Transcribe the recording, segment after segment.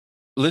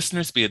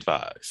Listeners be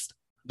advised.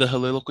 The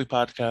Soliloquy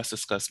podcast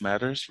discuss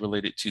matters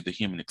related to the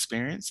human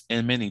experience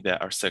and many that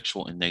are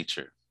sexual in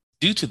nature.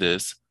 Due to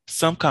this,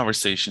 some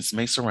conversations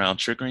may surround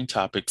triggering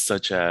topics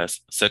such as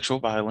sexual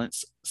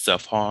violence,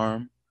 self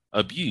harm,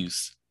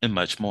 abuse, and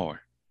much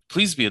more.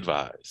 Please be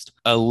advised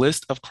a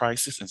list of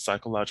crisis and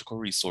psychological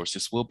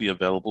resources will be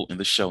available in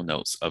the show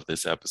notes of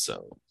this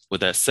episode.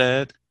 With that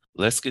said,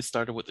 let's get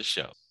started with the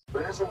show.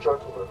 Ladies and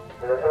gentlemen,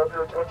 may I have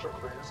your attention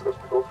please as we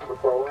go through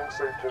the following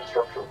safety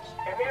instructions.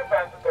 In the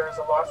event that there is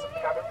a loss of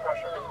cabin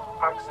pressure,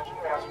 oxygen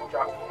mask will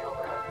drop from the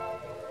overhead.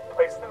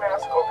 Place the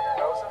mask over your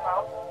nose and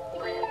mouth.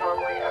 Breathe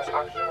normally as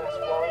oxygen is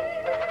flowing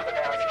even if the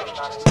mask is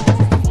not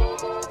inflated. Be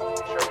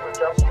sure to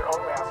adjust your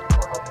own mask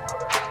before helping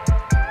others.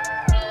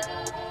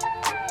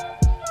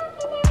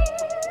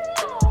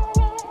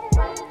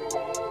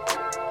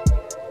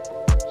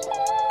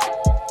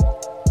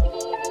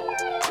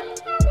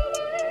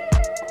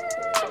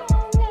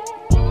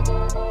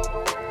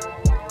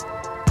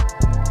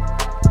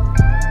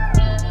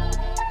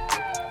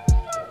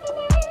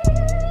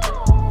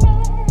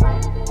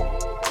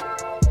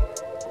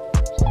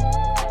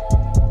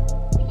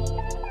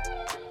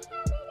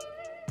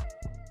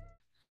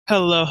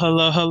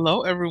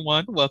 Hello,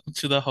 everyone. Welcome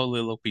to the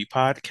Soliloquy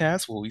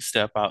podcast, where we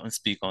step out and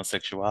speak on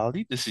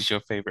sexuality. This is your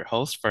favorite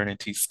host, Vernon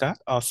T. Scott,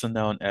 also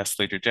known as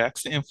Slater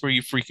Jackson, and for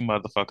you freaky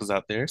motherfuckers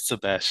out there,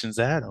 Sebastian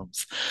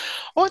Adams.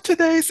 On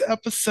today's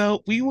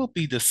episode, we will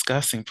be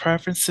discussing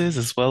preferences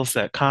as well as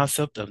that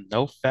concept of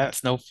no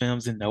fats, no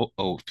films, and no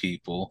old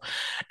people.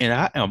 And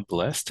I am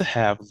blessed to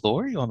have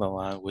Lori on the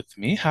line with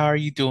me. How are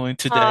you doing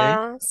today?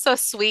 Oh, so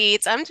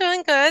sweet. I'm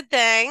doing good,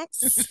 thanks.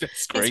 That's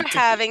Thanks for great to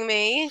hear. having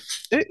me.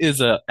 It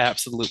is an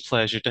absolute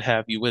pleasure to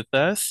have you with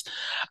us.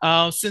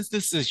 Since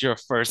this is your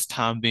first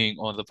time being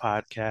on the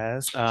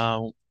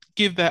podcast,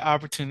 give that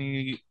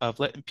opportunity of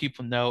letting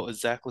people know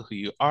exactly who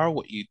you are,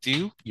 what you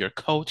do, your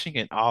coaching,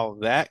 and all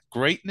of that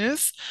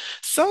greatness.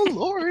 So,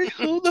 Lori,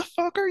 who the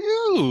fuck are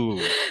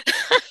you?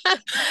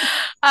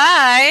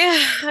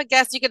 I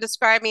guess you could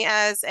describe me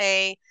as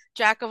a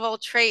jack of all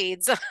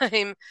trades.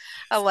 I'm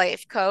a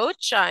life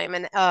coach. I'm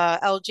an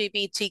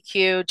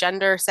LGBTQ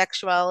gender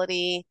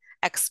sexuality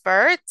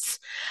expert.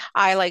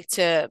 I like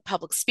to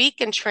public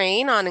speak and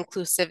train on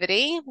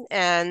inclusivity,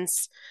 and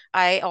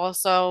I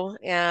also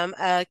am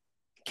a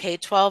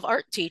K-12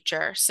 art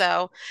teacher.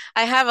 So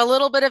I have a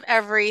little bit of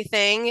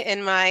everything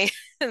in my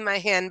in my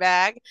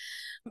handbag,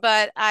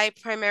 but I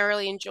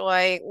primarily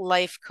enjoy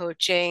life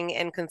coaching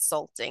and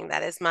consulting.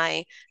 That is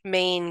my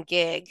main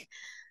gig.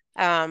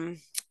 Um,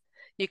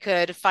 you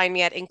could find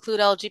me at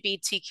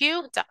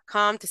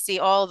includelgbtq.com to see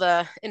all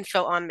the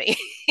info on me.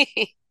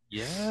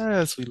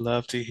 Yes, we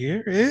love to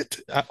hear it.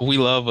 We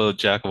love a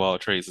jack of all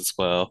trades as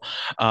well.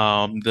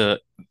 The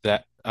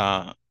that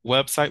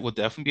website will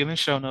definitely be in the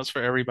show notes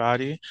for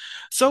everybody.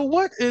 So,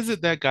 what is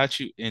it that got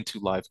you into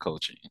life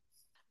coaching?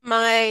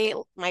 My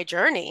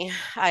journey.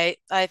 I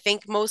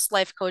think most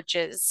life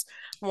coaches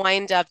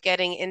wind up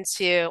getting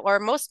into, or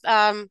most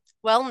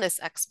wellness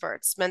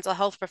experts, mental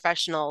health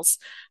professionals,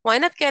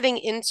 wind up getting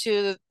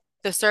into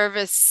the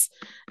service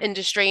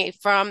industry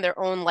from their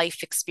own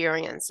life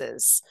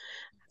experiences,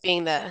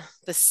 being the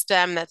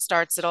stem that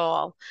starts it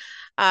all.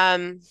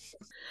 Um,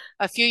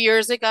 a few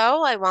years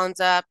ago, I wound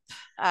up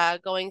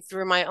going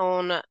through my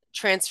own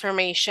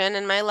transformation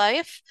in my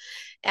life,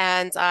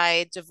 and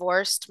I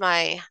divorced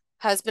my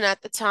husband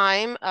at the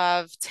time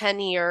of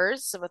 10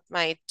 years with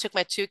my took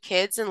my two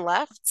kids and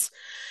left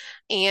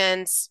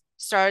and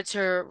started to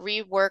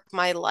rework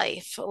my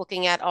life,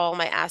 looking at all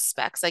my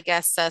aspects. I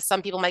guess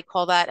some people might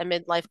call that a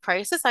midlife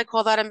crisis. I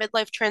call that a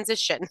midlife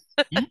transition.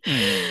 I like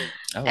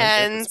that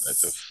And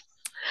perspective.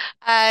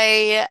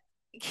 I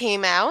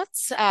came out.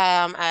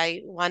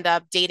 I wound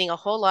up dating a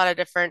whole lot of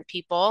different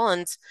people,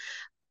 and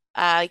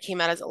I came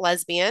out as a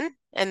lesbian.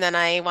 And then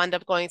I wound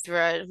up going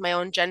through my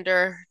own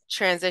gender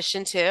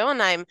transition too.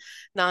 And I'm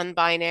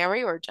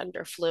non-binary or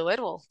gender fluid.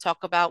 We'll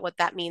talk about what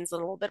that means in a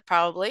little bit,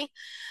 probably.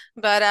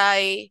 But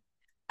I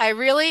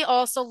really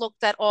also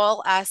looked at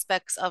all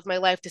aspects of my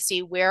life to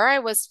see where I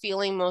was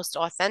feeling most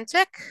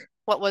authentic,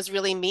 what was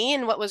really me,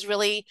 and what was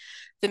really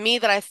the me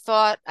that I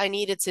thought I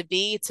needed to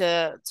be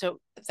to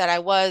that I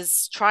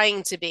was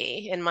trying to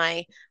be in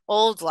my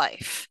old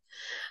life.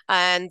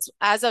 And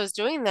as I was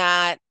doing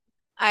that,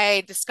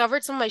 I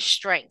discovered some of my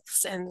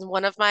strengths. And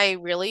one of my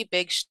really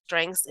big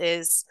strengths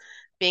is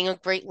being a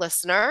great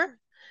listener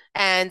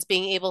and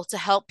being able to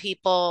help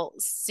people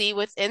see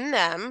within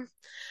them,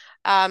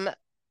 um,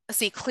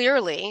 see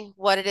clearly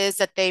what it is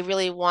that they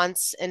really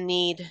want and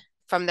need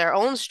from their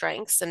own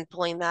strengths and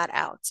pulling that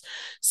out.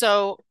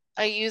 So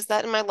I use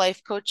that in my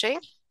life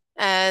coaching.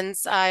 And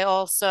I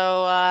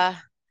also,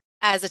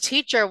 as a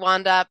teacher,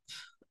 wound up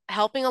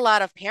helping a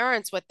lot of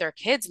parents with their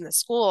kids in the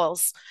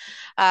schools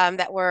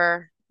that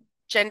were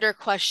gender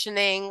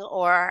questioning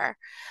or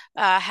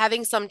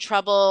having some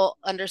trouble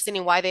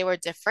understanding why they were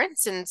different.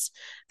 And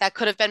that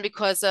could have been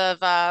because of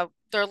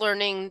their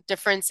learning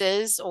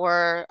differences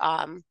or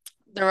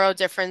neuro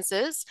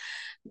differences.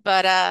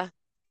 But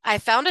I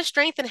found a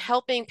strength in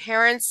helping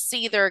parents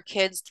see their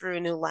kids through a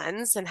new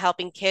lens and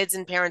helping kids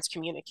and parents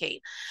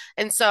communicate.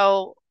 And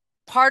so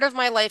part of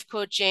my life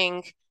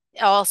coaching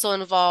also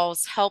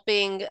involves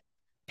helping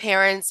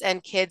parents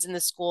and kids in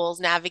the schools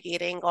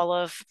navigating all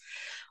of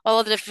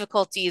the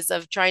difficulties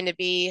of trying to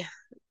be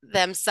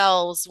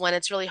themselves when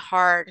it's really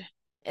hard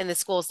in the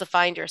schools to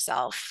find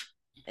yourself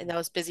in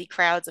those busy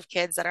crowds of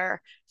kids that are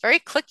very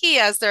cliquey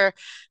as they're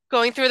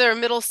going through their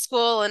middle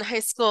school and high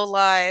school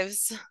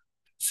lives.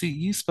 See,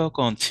 you spoke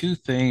on two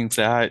things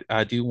that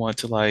I do want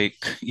to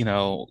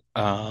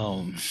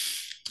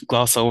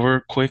gloss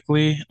over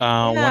quickly.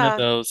 One of Yeah.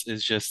 those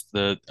is just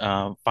the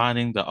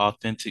finding the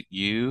authentic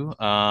you,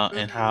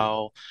 and Hmm.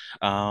 how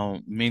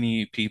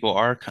many people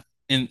are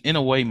in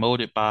a way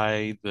molded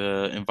by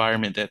the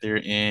environment that they're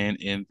in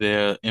and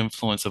the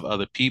influence of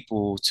other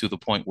people to the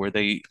point where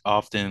they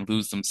often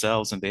lose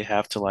themselves and they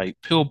have to like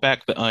peel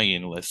back the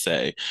onion, let's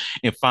say,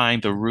 and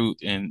find the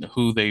root in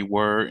who they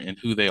were and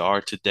who they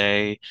are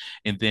today,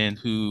 and then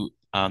who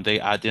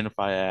they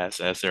identify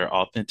as their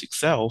authentic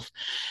self.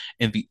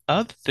 And the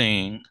other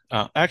thing,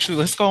 actually,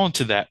 let's go on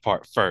to that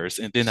part first,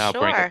 and then I'll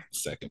bring up Sure. the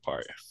second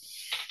part.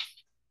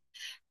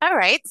 All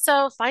right.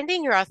 So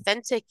finding your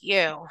authentic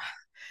you.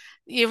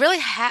 You really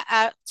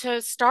have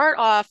to start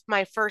off.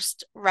 My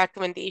first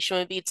recommendation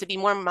would be to be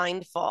more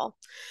mindful.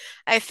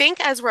 I think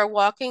as we're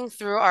walking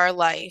through our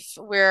life,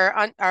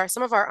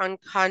 some of our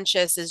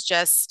unconscious is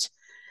just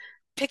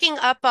picking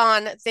up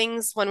on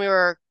things when we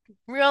were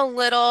real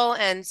little,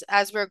 and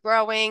as we're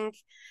growing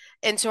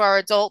into our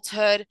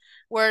adulthood,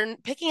 we're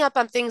picking up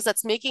on things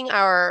that's making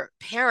our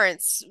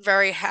parents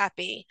very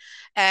happy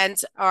and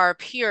our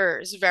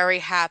peers very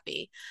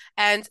happy.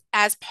 And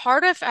as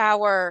part of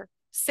our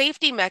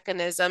safety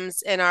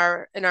mechanisms in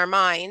our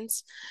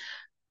minds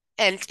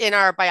and in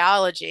our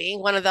biology,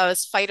 one of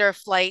those fight or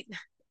flight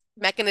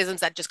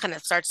mechanisms that just kind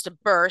of starts to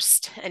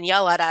burst and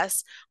yell at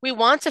us. We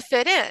want to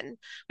fit in.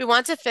 We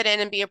want to fit in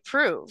and be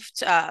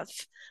approved of.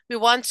 We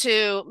want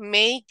to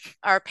make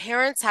our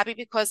parents happy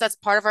because that's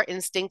part of our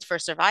instinct for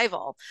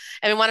survival.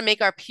 And we want to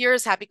make our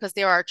peers happy because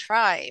they're our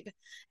tribe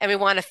and we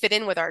want to fit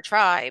in with our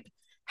tribe.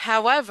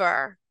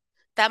 However,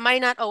 that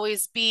might not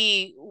always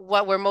be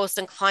what we're most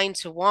inclined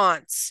to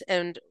want.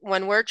 And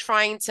when we're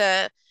trying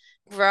to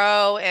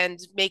grow and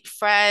make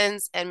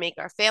friends and make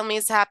our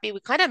families happy, we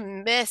kind of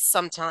miss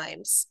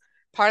sometimes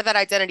part of that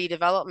identity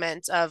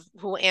development of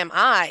who am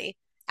I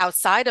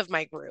outside of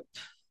my group.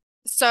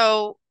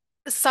 So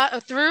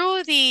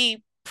through the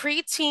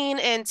preteen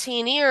and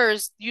teen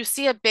years, you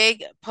see a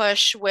big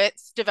push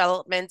with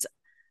development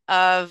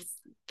of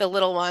the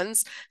little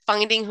ones,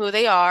 finding who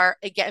they are,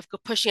 again,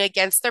 pushing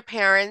against their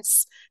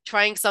parents,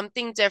 trying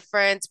something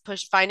different,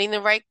 finding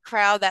the right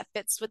crowd that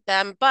fits with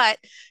them. But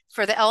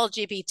for the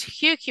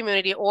LGBTQ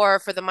community or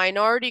for the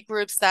minority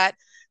groups that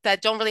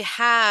don't really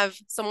have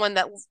someone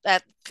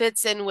that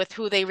fits in with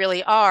who they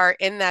really are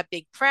in that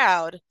big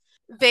crowd,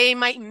 they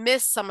might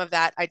miss some of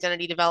that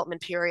identity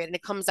development period and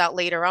it comes out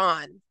later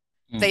on.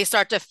 Mm, They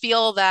start to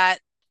feel that,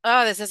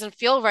 oh, this doesn't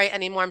feel right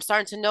anymore. I'm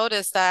starting to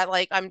notice that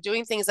like I'm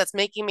doing things that's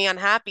making me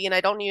unhappy and I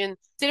don't even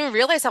didn't even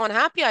realize how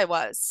unhappy I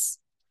was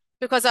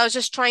because I was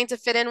just trying to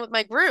fit in with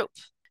my group.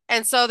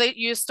 And so that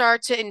you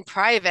start to in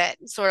private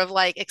sort of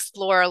like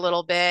explore a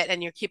little bit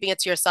and you're keeping it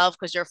to yourself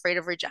because you're afraid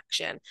of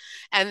rejection.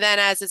 And then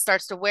as it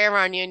starts to wear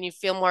on you and you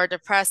feel more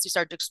depressed, you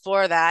start to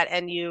explore that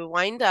and you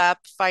wind up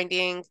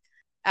finding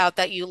out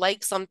that you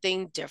like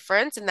something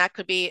different. And that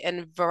could be in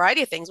a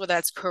variety of things, whether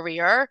that's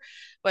career,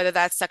 whether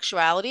that's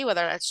sexuality,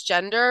 whether that's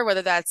gender,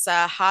 whether that's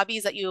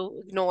hobbies that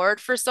you ignored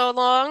for so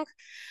long,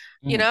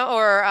 mm,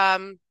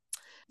 or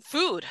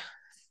food,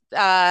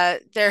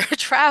 their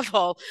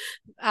travel,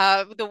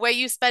 the way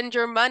you spend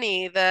your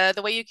money,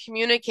 the way you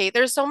communicate.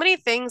 There's so many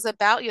things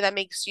about you that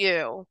makes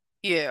you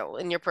you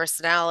and your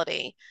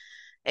personality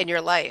in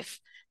your life.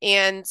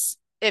 And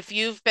if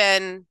you've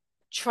been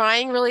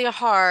trying really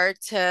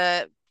hard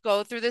to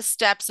go through the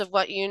steps of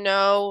what you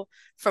know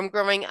from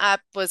growing up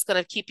was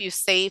going to keep you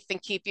safe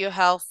and keep you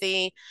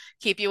healthy,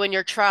 keep you in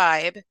your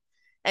tribe,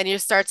 and you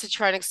start to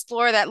try and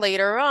explore that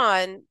later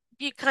on,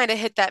 you kind of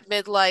hit that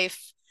midlife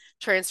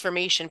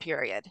transformation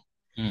period.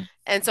 mm,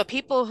 And so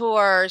people who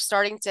are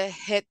starting to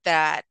hit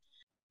that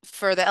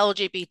for the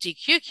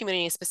LGBTQ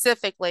community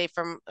specifically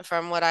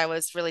from what I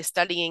was really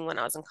studying when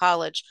I was in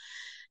college,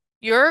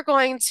 you're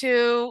going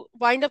to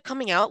wind up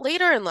coming out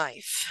later in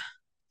life.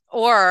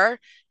 Or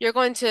you're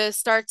going to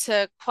start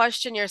to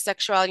question your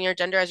sexuality and your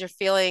gender as you're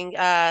feeling,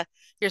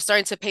 you're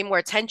starting to pay more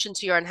attention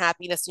to your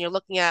unhappiness and you're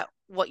looking at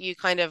what you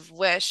kind of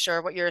wish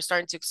or what you're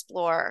starting to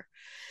explore.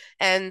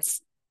 And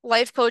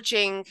life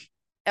coaching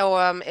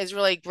is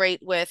really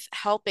great with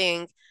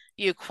helping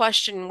you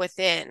question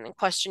within and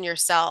question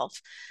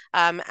yourself,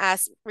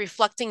 as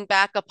reflecting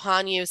back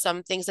upon you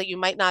some things that you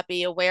might not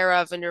be aware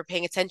of and you're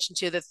paying attention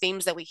to the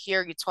themes that we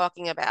hear you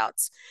talking about.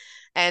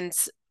 And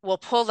we'll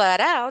pull that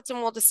out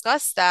and we'll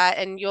discuss that,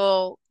 and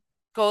you'll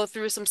go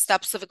through some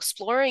steps of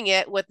exploring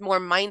it with more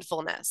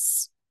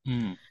mindfulness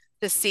mm.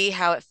 to see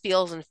how it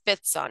feels and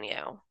fits on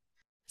you.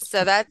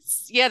 So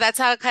that's yeah, that's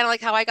how kind of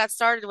like how I got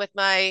started with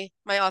my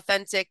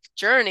authentic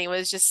journey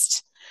was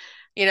just,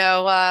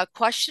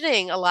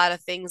 questioning a lot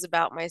of things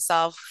about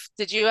myself.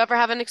 Did you ever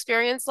have an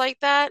experience like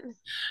that?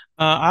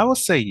 I would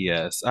say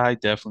yes, I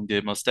definitely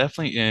did. Most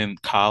definitely in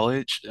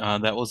college.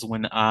 That was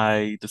when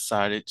I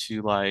decided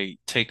to like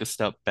take a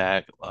step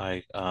back.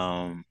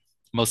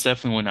 Most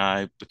definitely when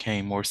I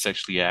became more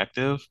sexually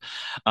active,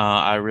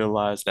 I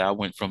realized that I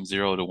went from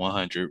 0 to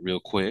 100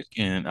 real quick,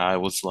 and I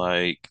was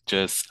like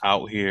just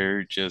out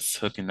here, just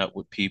hooking up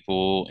with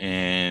people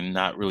and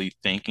not really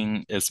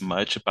thinking as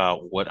much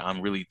about what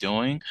I'm really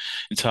doing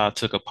until I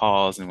took a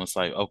pause and was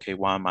like, okay,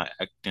 why am I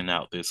acting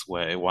out this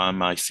way? Why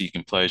am I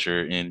seeking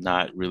pleasure and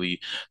not really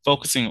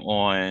focusing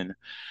on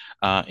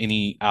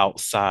any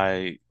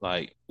outside,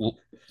 like,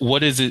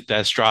 what is it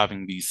that's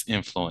driving these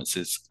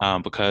influences?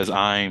 Because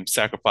I'm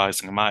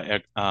sacrificing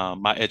my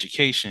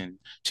education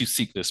to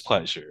seek this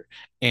pleasure.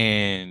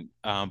 And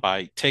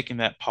by taking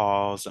that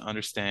pause and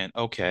understand,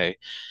 okay,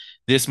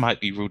 this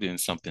might be rooted in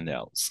something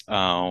else.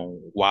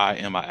 Why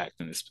am I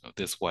acting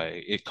this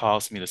way? It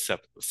caused me to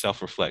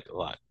self-reflect a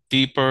lot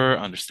deeper,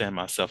 understand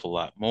myself a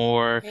lot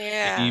more, and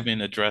Yeah.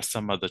 even address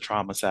some of the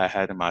traumas I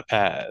had in my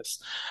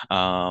past.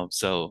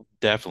 So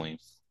definitely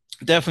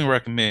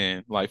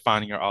recommend like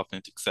finding your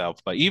authentic self.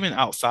 But even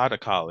outside of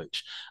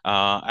college,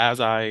 as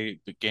I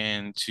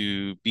began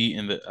to be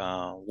in the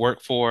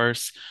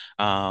workforce,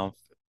 uh,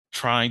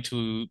 trying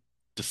to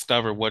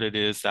discover what it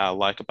is that I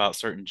like about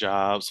certain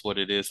jobs, what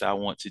it is that I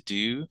want to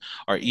do,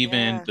 or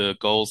even Yeah. the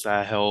goals that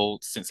I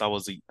held since I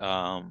was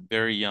a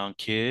very young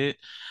kid.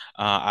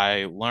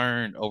 I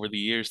learned over the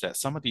years that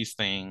some of these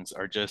things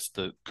are just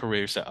the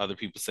careers that other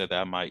people said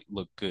that I might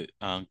look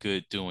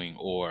good doing,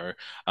 or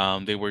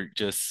they were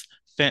just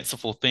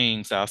fanciful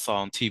things that I saw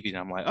on TV. And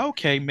I'm like,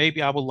 okay,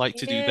 maybe I would like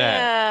to do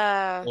that.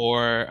 Yeah.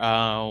 Or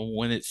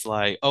when it's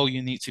like, oh,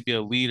 you need to be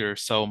a leader.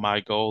 So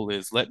my goal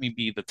is let me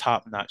be the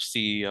top-notch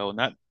CEO,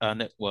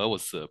 well, it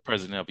was the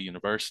president of a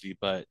university,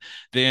 but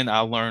then I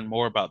learned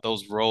more about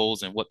those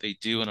roles and what they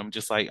do. And I'm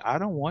just like, I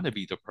don't want to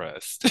be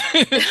depressed.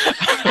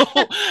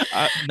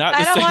 Not to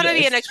I don't say want to that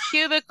be in it's a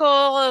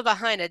cubicle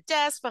behind a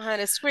desk,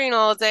 behind a screen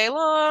all day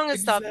long.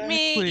 It's not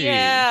me. exactly.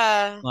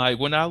 Yeah. Like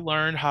when I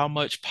learned how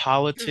much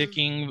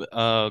politicking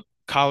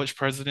college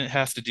president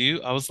has to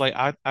do, I was like,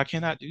 I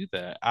cannot do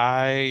that.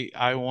 I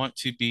want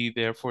to be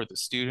there for the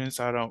students.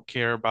 I don't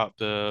care about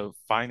the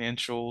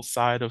financial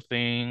side of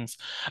things.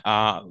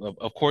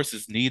 Of course,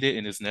 it's needed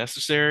and it's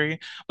necessary,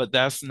 but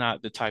that's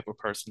not the type of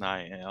person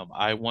I am.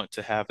 I want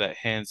to have that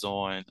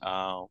hands-on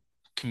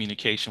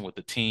communication with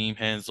the team,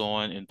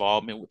 hands-on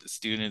involvement with the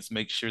students,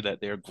 make sure that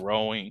they're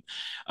growing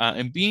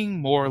and being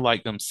more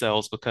like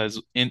themselves,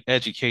 because in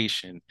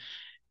education,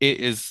 it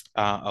is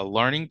a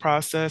learning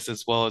process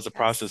as well as a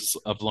process Yes.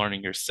 of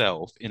learning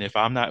yourself. And if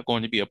I'm not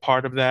going to be a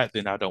part of that,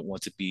 then I don't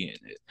want to be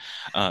in it,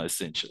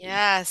 essentially.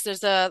 Yes,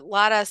 there's a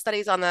lot of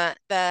studies on the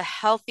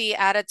healthy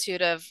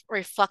attitude of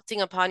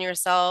reflecting upon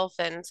yourself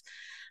and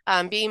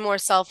being more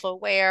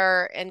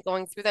self-aware and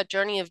going through that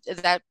journey of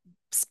that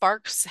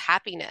sparks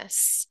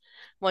happiness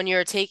when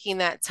you're taking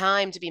that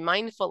time to be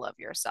mindful of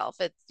yourself.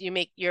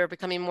 You're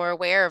becoming more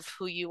aware of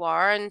who you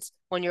are, and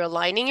when you're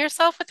aligning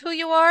yourself with who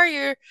you are,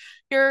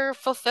 you're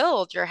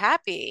fulfilled, you're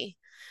happy.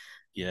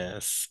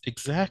 Yes,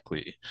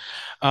 exactly.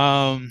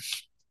 Um,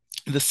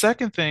 The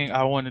second thing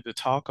I wanted to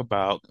talk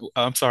about,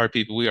 I'm sorry,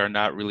 people, we are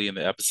not really in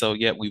the episode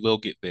yet. We will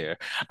get there.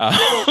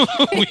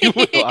 We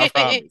will, I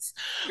promise.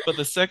 But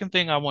the second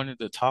thing I wanted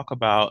to talk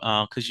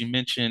about, because you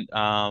mentioned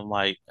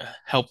like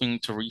helping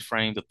to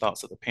reframe the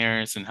thoughts of the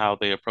parents and how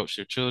they approach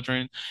their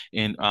children.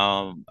 And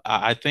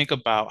I think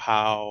about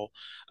how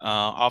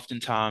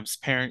oftentimes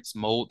parents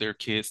mold their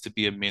kids to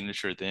be a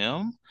miniature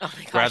them Oh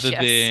my rather gosh,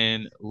 yes.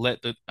 than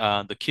let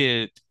the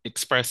kid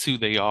express who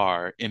they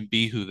are and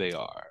be who they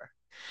are.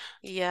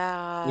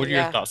 Yeah, What are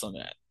your yeah. thoughts on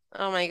that?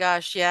 Oh my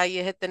gosh, yeah,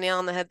 you hit the nail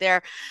on the head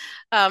there.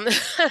 Um,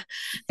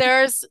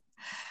 there's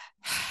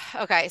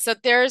okay, so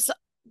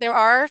there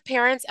are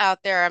parents out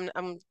there.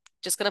 I'm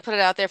just gonna put it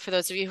out there for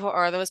those of you who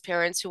are those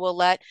parents who will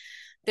let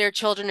their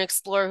children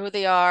explore who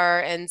they are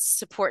and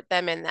support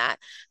them in that.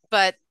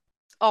 But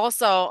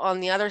also on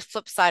the other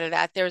flip side of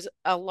that, there's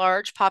a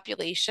large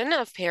population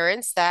of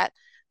parents that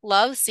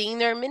love seeing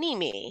their mini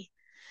me.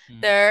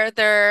 Mm,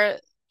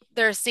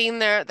 They're seeing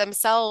their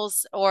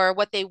themselves or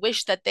what they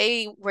wish that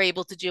they were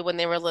able to do when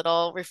they were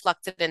little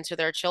reflected into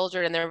their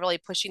children, and they're really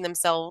pushing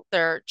themselves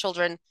their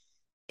children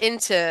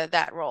into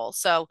that role.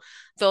 So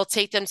they'll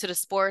take them to the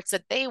sports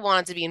that they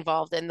want to be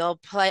involved in. They'll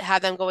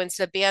have them go into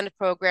the band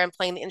program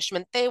playing the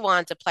instrument they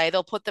want to play.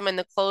 They'll put them in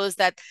the clothes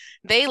that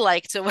they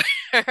like to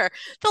wear.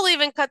 They'll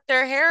even cut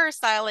their hair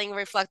styling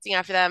reflecting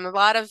after them. A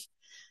lot of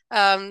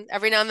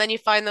every now and then you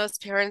find those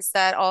parents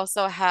that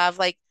also have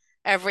like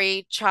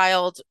every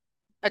child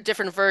a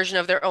different version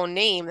of their own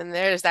name, and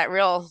there's that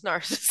real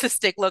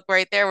narcissistic look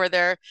right there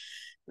where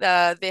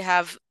they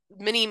have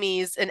mini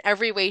me's in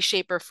every way,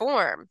 shape, or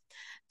form.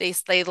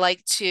 They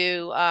like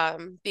to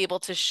be able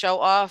to show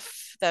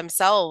off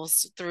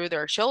themselves through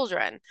their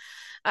children,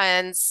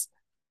 and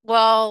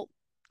well,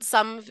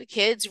 some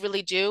kids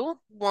really do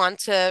want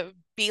to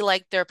be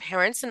like their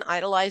parents and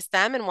idolize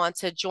them and want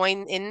to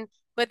join in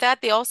with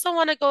that. They also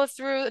want to go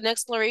through an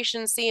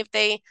exploration, see if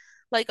they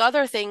like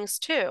other things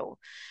too.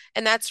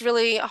 And that's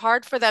really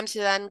hard for them to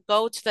then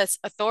go to this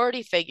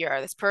authority figure,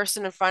 this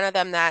person in front of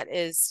them that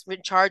is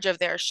in charge of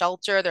their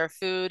shelter, their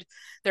food,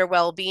 their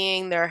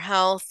well-being, their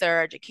health,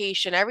 their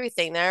education,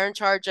 everything. They're in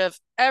charge of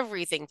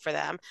everything for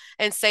them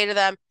and say to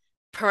them,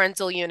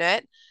 parental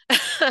unit,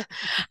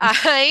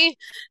 I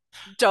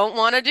don't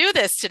want to do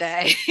this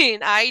today.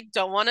 I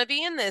don't want to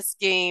be in this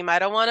game. I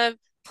don't want to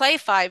play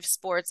five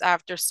sports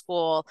after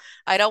school.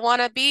 I don't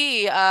want to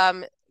be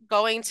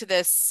going to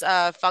this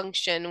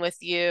function with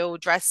you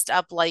dressed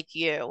up like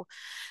you.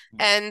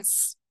 And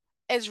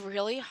it's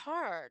really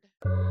hard.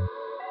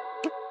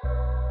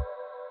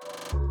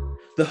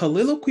 The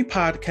Holiloquy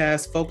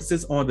podcast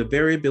focuses on the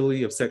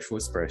variability of sexual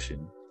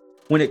expression.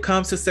 When it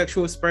comes to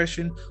sexual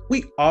expression,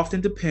 we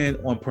often depend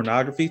on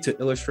pornography to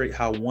illustrate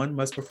how one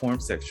must perform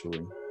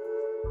sexually.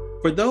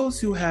 For those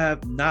who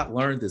have not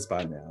learned this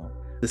by now,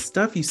 the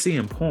stuff you see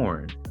in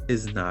porn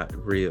is not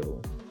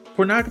real.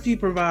 Pornography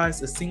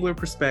provides a singular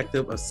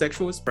perspective of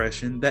sexual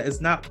expression that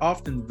is not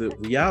often the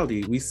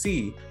reality we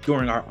see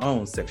during our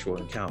own sexual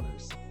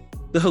encounters.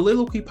 The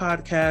Holiloquy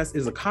podcast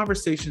is a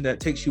conversation that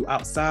takes you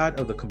outside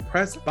of the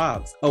compressed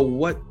box of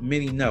what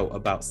many know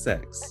about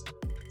sex.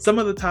 Some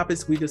of the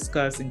topics we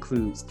discuss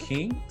includes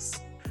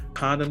kinks,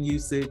 condom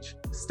usage,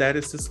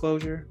 status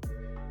disclosure,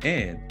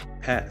 and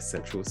past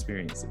sexual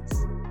experiences.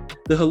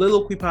 The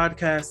Holiloquy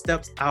podcast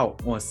steps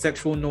out on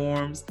sexual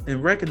norms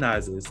and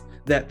recognizes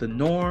that the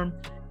norm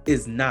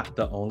is not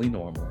the only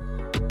normal.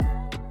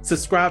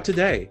 Subscribe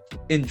today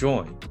and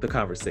join the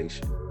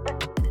conversation.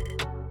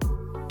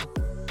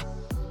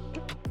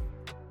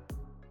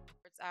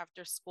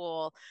 After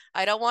school,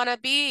 I don't want to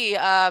be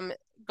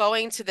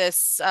going to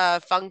this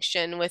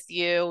function with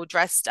you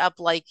dressed up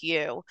like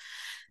you.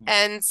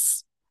 And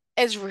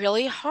it's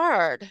really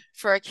hard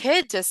for a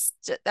kid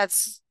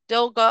that's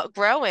still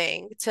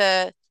growing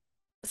to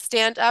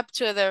stand up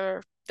to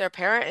their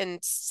parent and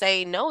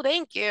say, no,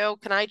 thank you.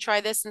 Can I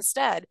try this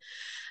instead?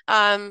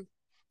 And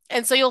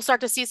so you'll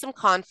start to see some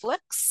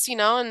conflicts,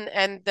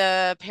 and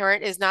the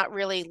parent is not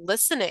really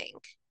listening.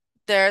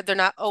 They're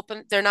not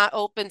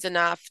open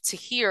enough to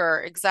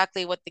hear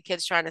exactly what the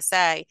kid's trying to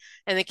say,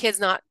 and the kid's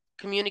not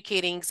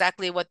communicating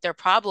exactly what their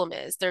problem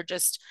is. They're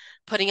just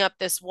putting up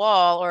this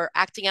wall or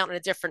acting out in a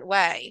different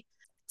way.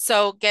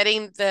 So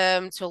getting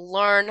them to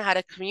learn how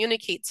to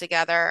communicate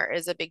together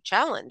is a big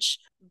challenge.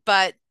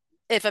 But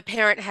if a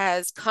parent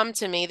has come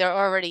to me, they're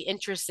already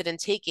interested in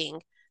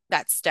taking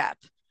that step.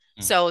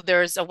 So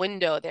there's a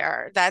window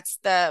there. That's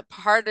the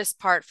hardest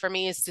part for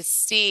me, is to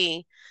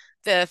see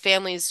the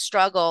families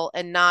struggle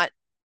and not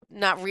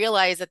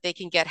realize that they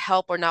can get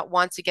help or not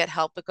want to get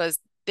help because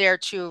they're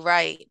too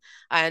right.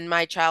 And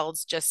my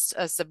child's just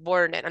a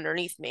subordinate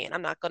underneath me, and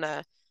I'm not going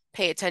to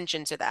pay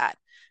attention to that.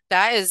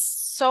 That is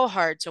so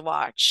hard to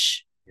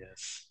watch.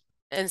 Yes.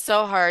 And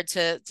so hard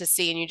to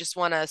see. And you just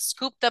want to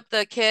scoop up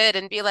the kid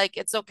and be like,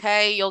 it's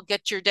okay, you'll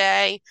get your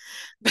day.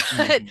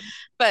 But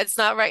it's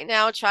not right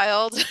now,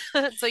 child.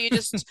 So you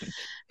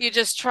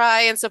just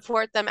try and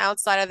support them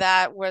outside of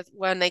that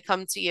when they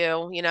come to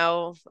you,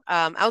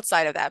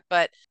 outside of that.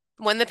 But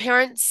when the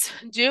parents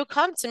do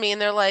come to me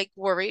and they're like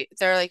Laura,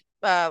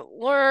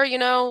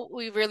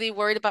 we really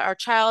worried about our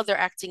child. They're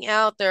acting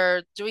out,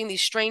 they're doing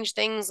these strange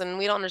things, and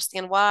we don't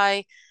understand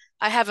why.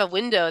 I have a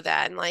window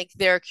then, like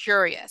they're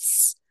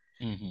curious.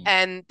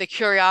 And the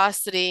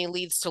curiosity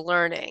leads to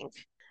learning,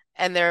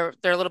 and they're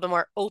a little bit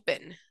more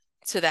open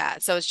to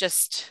that. So it's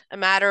just a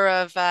matter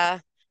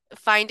of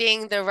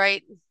finding the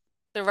right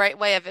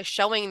way of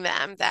showing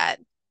them that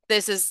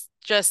this is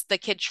just the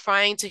kid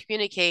trying to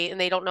communicate and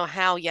they don't know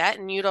how yet,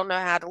 and you don't know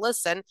how to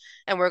listen,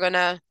 and we're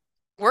gonna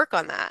work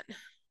on that.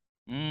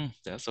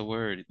 That's a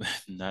word.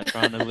 Not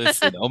trying to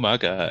listen. Oh my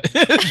God.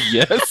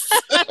 Yes.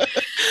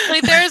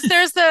 Like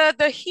there's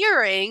the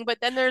hearing, but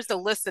then there's the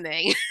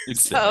listening.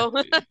 So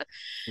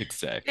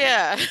Exactly.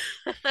 yeah.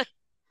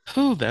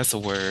 Oh, that's a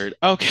word.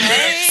 Okay.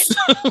 Right?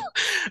 So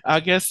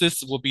I guess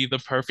this will be the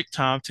perfect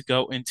time to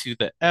go into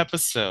the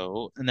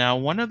episode. Now,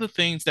 one of the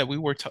things that we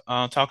were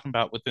talking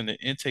about within the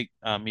intake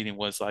meeting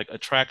was like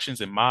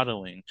attractions and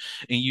modeling.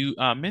 And you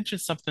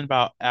mentioned something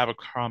about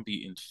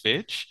Abercrombie and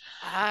Fitch.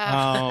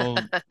 Ah.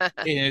 Um,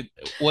 and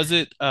was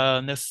it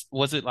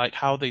like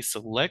how they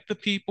select the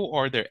people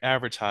or their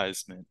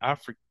advertisement? I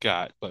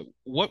forgot, but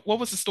what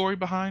was the story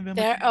behind them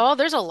again?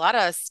 There's a lot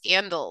of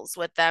scandals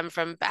with them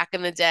from back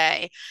in the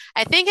day.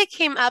 I think it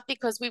came up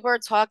because we were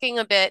talking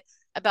a bit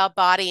about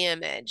body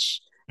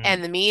image Mm,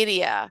 and the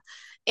media.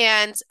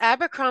 And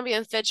Abercrombie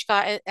and Fitch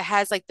it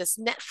has like this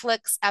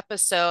Netflix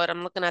episode.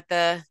 I'm looking at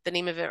the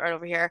name of it right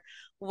over here.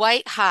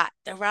 White Hot: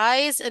 The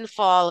Rise and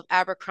Fall of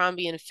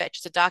Abercrombie and Fitch.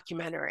 It's a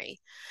documentary.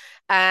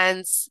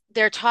 And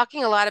they're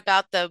talking a lot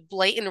about the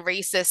blatant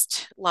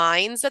racist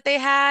lines that they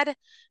had,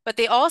 but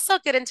they also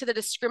get into the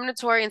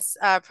discriminatory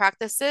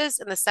practices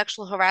and the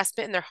sexual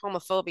harassment and their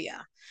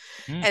homophobia.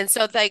 mm, And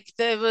so, like,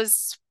 there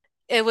was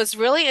It was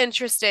really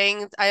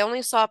interesting. I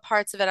only saw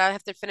parts of it. I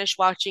have to finish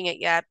watching it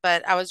yet,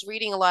 but I was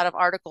reading a lot of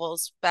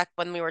articles back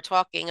when we were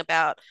talking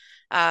about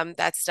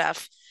that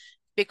stuff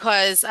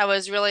because I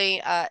was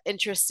really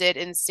interested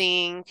in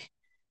seeing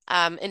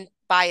in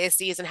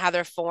biases and how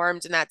they're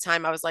formed. In that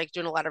time, I was like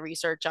doing a lot of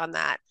research on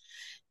that.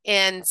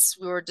 And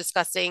we were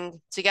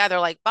discussing together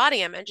like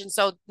body image. And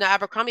so the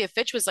Abercrombie and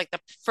Fitch was like the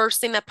first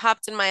thing that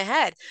popped in my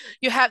head.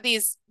 You have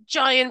these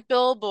giant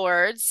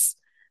billboards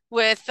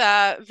with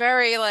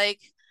very like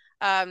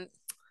um,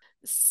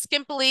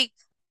 skimpily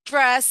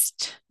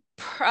dressed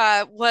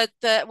what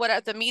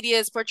the media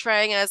is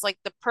portraying as like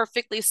the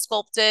perfectly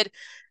sculpted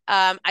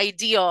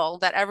ideal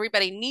that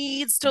everybody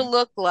needs to Mhm.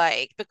 look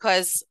like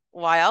because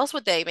why else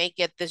would they make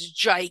it this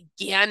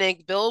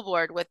gigantic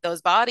billboard with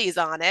those bodies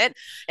on it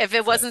if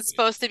it wasn't Exactly.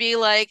 supposed to be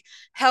like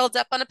held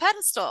up on a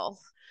pedestal,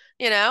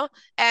 you know?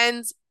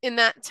 And in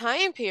that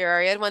time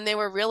period when they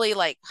were really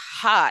like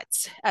hot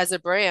as a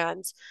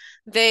brand,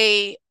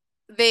 they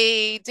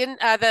they didn't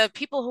the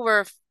people who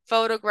were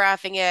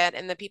photographing it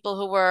and the people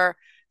who were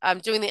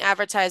doing the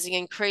advertising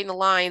and creating the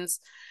lines,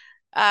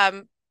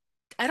 um,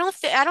 I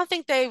don't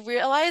think they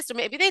realized, or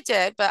maybe they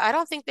did, but I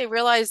don't think they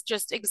realized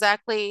just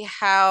exactly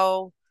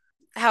how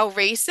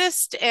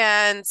racist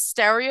and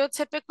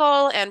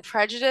stereotypical and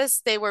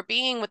prejudiced they were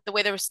being with the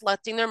way they were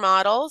selecting their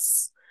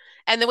models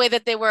and the way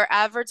that they were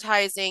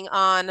advertising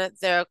on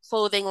their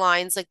clothing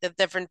lines, like the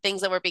different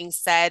things that were being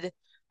said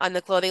on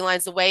the clothing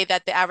lines, the way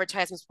that the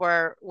advertisements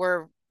were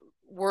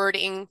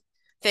wording Mhm.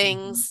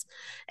 things.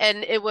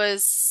 And there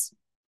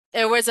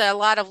was a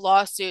lot of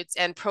lawsuits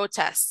and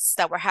protests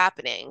that were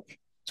happening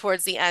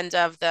towards the end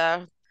of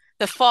the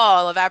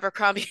fall of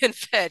Abercrombie and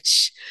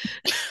Fitch.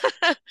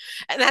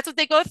 And that's what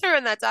they go through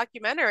in that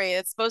documentary.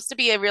 It's supposed to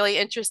be a really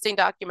interesting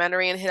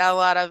documentary and hit a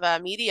lot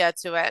of media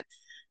to it.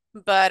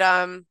 But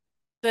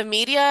the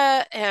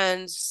media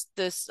and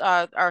this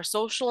our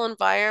social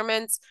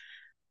environment,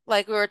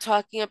 like we were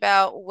talking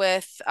about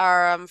with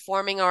our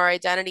forming our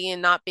identity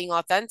and not being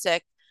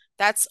authentic,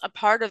 that's a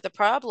part of the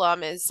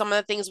problem is some of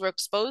the things we're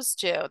exposed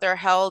to.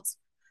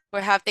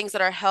 We have things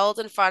that are held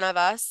in front of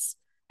us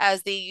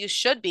as the you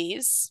should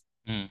be's,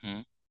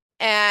 Mhm.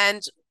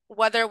 and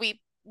whether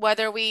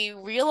we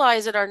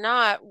realize it or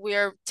not,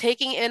 we're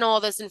taking in all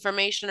this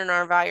information in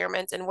our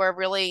environment and we're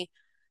really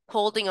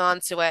holding on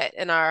to it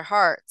in our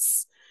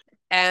hearts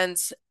and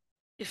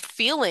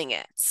feeling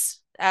it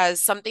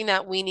as something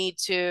that we need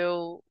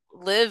to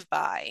live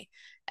by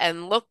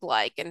and look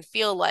like and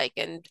feel like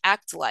and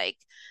act like.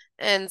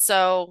 And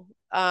so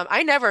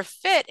I never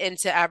fit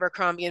into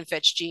Abercrombie and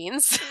Fitch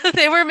jeans.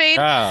 They were made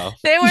Wow.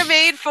 they were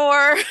made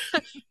for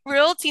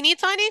real teeny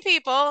tiny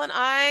people, and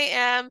I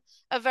am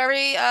a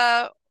very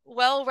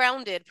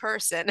well-rounded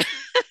person.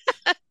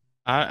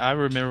 I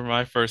remember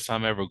my first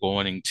time ever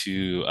going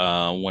into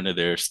one of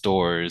their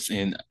stores,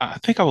 and I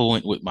think I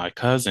went with my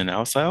cousin. I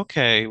was like,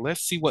 okay,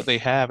 let's see what they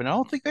have. And I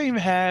don't think they even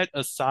had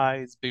a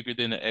size bigger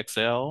than an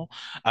XL.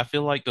 I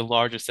feel like the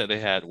largest that they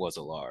had was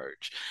a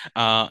large.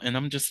 And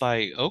I'm just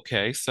like,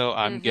 okay, so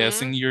I'm Mm-hmm.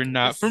 guessing you're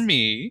not for It's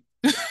me.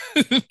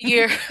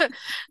 you're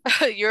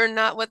you're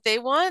not what they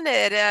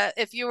wanted.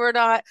 If you were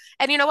not,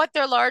 and you know what,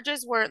 their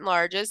larges weren't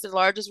larges. Their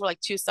larges were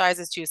like two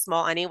sizes too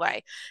small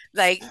anyway.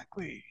 Like,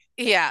 Exactly.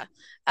 yeah.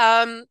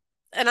 Um,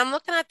 and I'm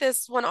looking at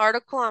this one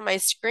article on my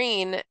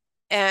screen,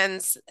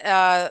 and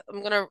I'm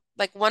gonna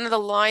like one of the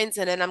lines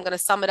in it, I'm gonna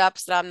sum it up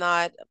so that I'm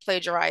not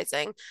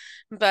plagiarizing,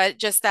 but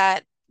just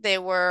that they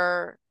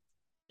were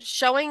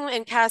showing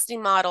and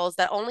casting models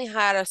that only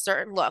had a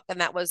certain look,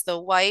 and that was the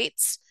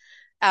white,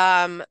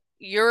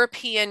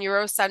 European,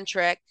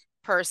 Eurocentric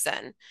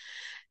person.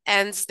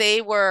 And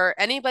they were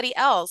anybody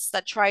else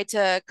that tried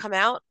to come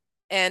out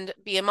and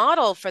be a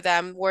model for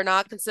them were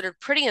not considered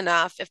pretty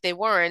enough if they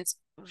weren't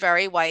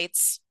very white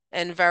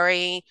and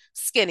very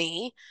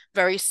skinny,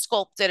 very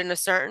sculpted in a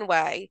certain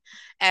way.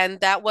 And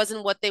that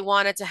wasn't what they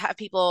wanted to have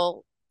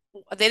people,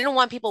 they didn't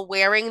want people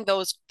wearing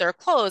those their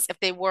clothes if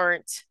they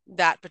weren't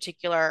that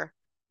particular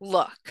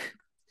look.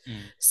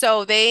 Mm.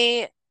 So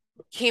they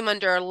came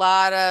under a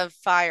lot of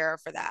fire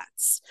for that.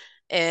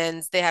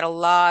 And they had a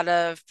lot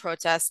of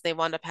protests. They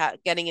wound up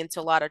getting into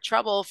a lot of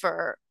trouble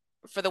for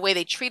the way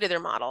they treated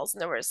their models.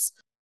 And there was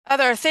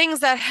other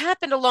things that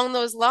happened along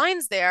those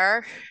lines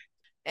there.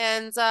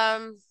 And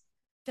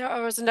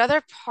there was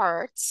another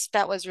part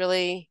that was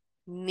really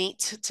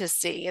neat to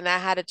see, and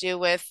that had to do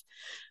with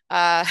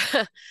uh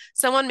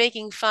someone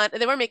making fun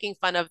they were making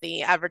fun of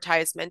the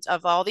advertisement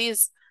of all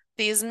these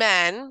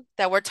men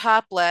that were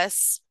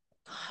topless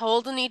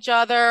holding each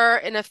other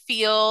in a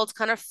field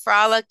kind of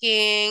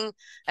frolicking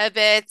a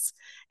bit,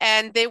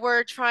 and they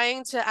were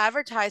trying to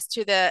advertise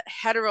to the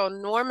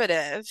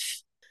heteronormative,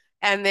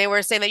 and they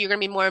were saying that you're going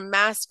to be more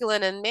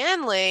masculine and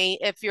manly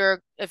if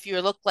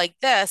you look like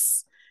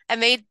this,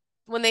 and they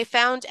when they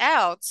found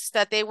out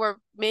that they were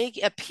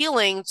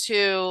appealing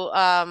to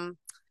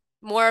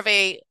more of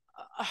a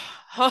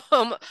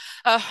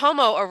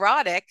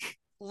homoerotic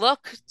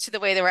look to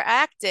the way they were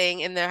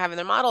acting and they're having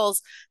their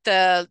models,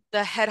 the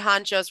head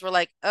honchos were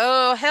like,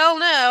 "Oh, hell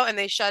no," and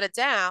they shut it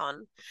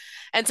down.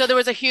 And so there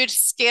was a huge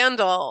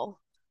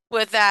scandal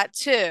with that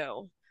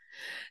too.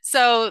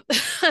 So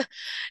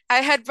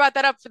I had brought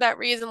that up for that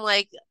reason.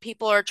 Like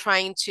people are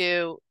trying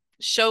to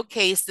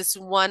showcase this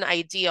one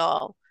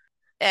ideal.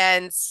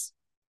 And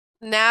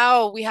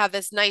now we have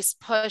this nice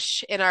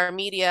push in our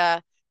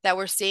media that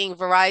we're seeing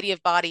variety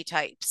of body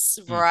types,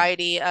 Mhm.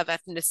 variety of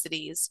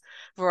ethnicities,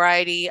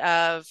 variety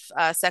of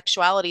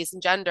sexualities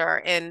and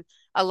gender, and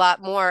a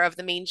lot more of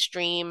the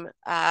mainstream.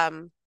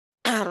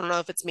 I don't know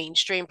if it's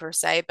mainstream per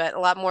se, but a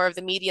lot more of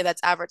the media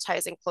that's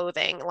advertising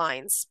clothing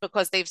lines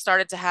because they've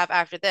started to have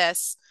after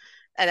this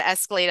an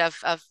escalate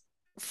of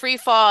free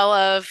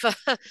fall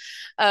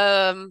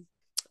um,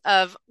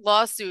 of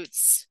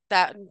lawsuits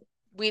that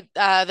we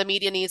the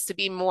media needs to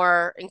be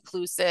more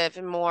inclusive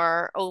and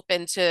more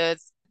open to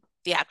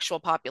the actual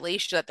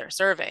population that they're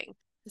serving.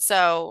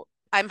 So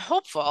I'm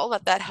hopeful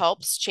that that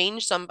helps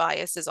change some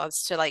biases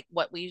as to like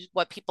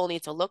what people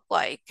need to look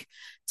like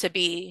to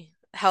be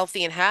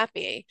healthy and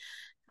happy.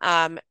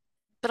 Um,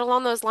 but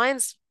along those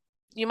lines,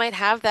 you might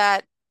have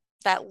that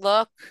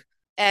look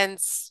and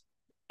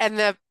and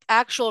the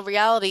actual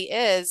reality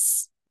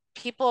is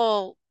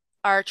people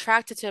are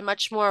attracted to a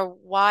much more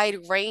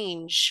wide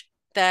range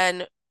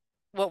than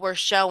what we're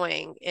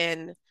showing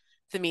in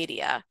the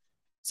media.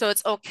 So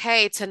it's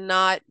okay to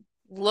not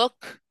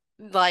look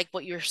like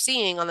what you're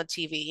seeing on the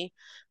TV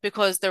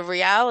because the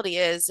reality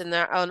is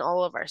on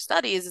all of our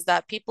studies is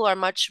that people are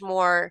much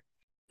more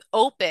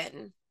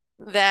open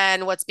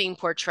than what's being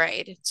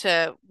portrayed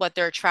to what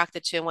they're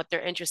attracted to and what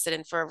they're interested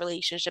in for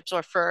relationships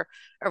or for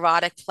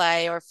erotic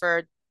play or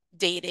for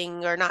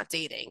dating or not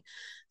dating.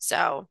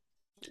 So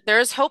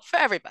there's hope for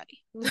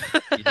everybody.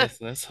 Yes,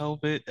 let's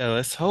hope it.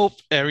 Let's hope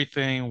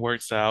everything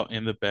works out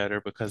in the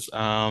better because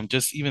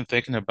just even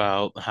thinking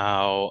about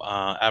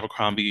how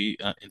Abercrombie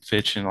and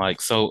Fitch and like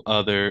so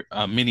other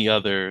many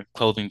other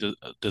clothing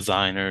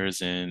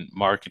designers and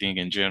marketing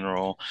in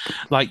general,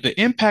 like the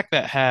impact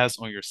that has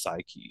on your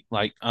psyche.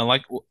 Like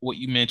what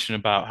you mentioned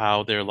about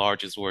how their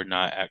larges were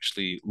not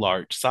actually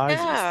large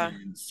sizes, Yeah.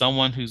 and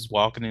someone who's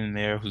walking in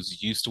there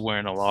who's used to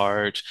wearing a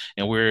large,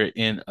 and we're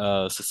in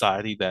a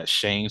society that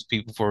shames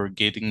people for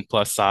getting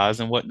plus size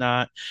and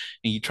whatnot,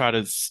 and you try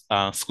to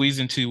squeeze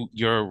into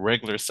your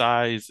regular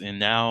size, and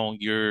now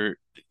you're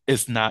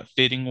it's not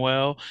fitting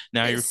well.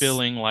 Now you're It's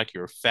feeling like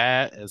you're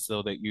fat, as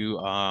though that you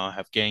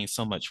have gained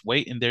so much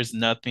weight, and there's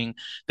nothing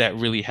that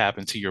really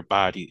happened to your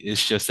body.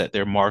 It's just that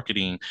they're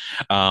marketing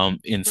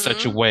in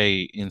such a mm,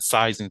 way in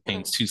sizing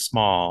things too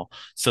small.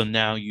 So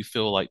now you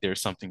feel like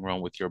there's something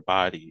wrong with your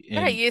body.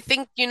 right. And You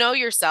think you know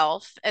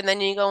yourself, and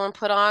then you go and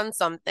put on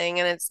something,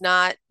 and it's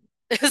not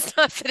it's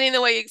not fitting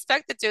the way you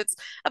expect it to. It's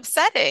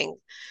upsetting.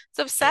 It's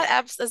upset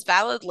yes. as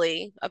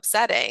validly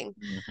upsetting.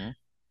 Mhm.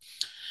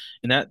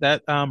 And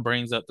that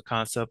brings up the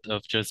concept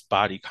of just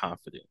body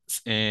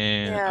confidence.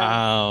 And Yeah.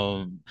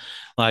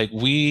 like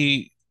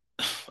we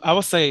I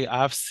would say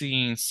I've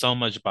seen so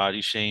much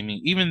body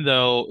shaming, even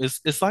though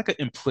it's like an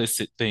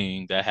implicit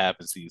thing that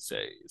happens these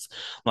days.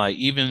 Like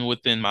even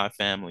within my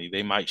family,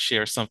 they might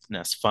share something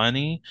that's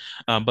funny,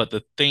 but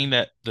the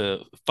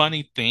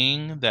funny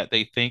thing that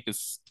they think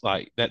is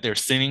like that they're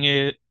sending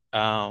it,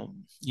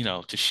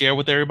 to share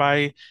with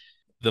everybody.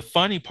 The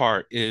funny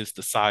part is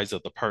the size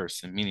of the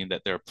person, meaning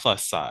that they're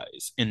plus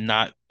size, and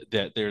not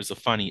that there's a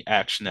funny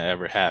action that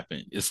ever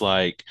happened. It's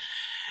like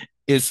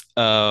it's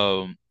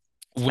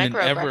It's whenever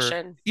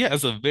microaggression. yeah,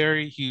 it's a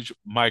very huge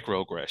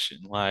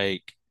microaggression.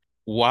 Like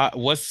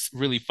what's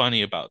really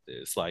funny about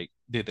this? Like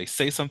did they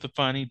say something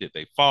funny? Did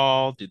they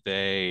fall? Did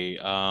they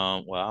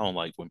well, I don't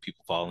like when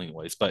people fall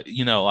anyways, but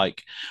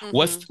like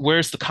Hmm.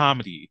 where's the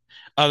comedy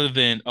other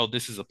than, oh,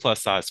 this is a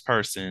plus size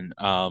person,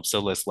 so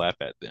let's laugh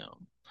at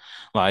them.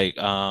 Like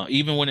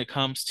even when it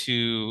comes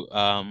to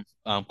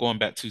going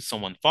back to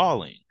someone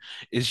falling,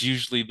 is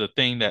usually the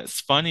thing that's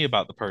funny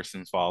about the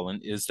person falling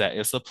is that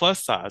it's a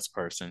plus size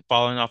person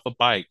falling off a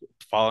bike,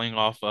 falling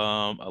off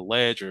a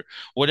ledge or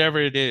whatever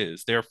it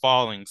is. They're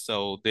falling,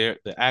 so they're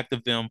the act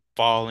of them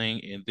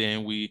falling, and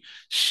then we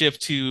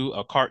shift to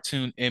a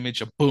cartoon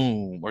image, a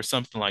boom or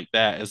something like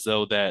that, as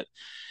though that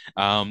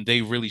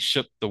they really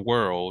shook the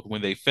world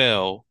when they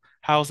fell.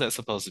 How's that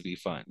supposed to be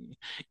funny?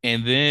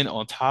 And then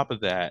on top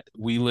of that,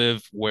 we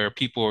live where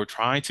people are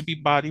trying to be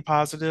body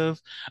positive,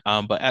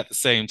 but at the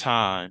same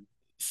time,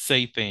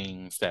 say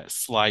things that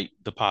slight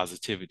the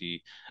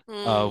positivity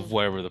of Mm.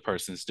 whatever the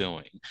person's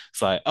doing.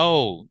 It's like,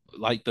 oh,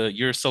 like the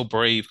you're so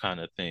brave kind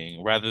of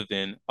thing, rather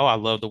than, oh, I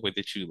love the way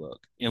that you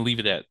look, and leave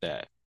it at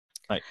that.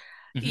 Like,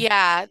 mhm.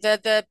 Yeah,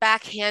 the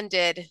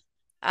backhanded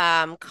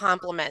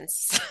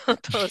compliments.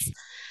 Those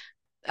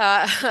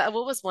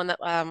what was one that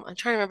I'm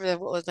trying to remember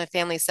what was my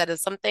family said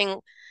is something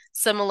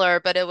similar,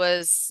 but it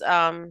was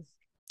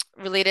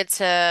related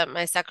to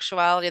my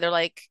sexuality. They're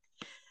like,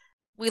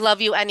 "We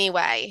love you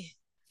anyway."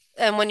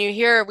 And when you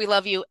hear "we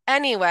love you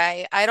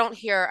anyway," I don't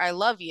hear "I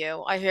love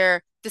you." I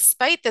hear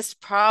despite this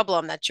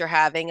problem that you're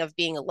having of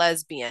being a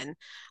lesbian,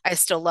 I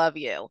still love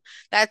you.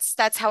 That's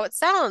how it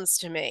sounds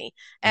to me.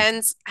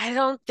 And I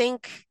don't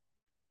think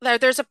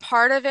there's a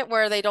part of it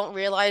where they don't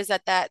realize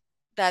that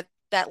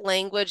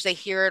language, they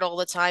hear it all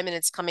the time and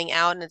it's coming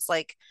out and it's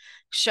like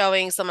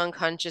showing some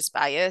unconscious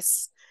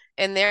bias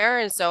in there.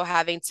 And so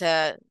having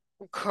to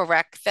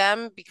correct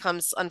them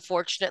becomes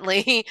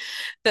unfortunately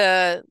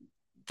the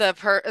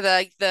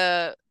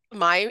the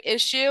my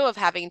issue of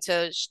having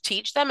to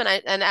teach them.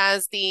 And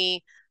as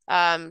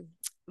um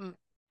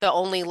the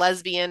only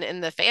lesbian in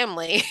the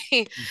family,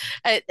 Mhm.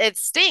 it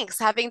stinks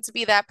having to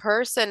be that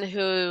person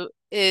who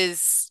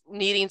is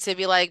needing to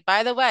be like,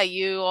 by the way,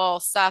 you all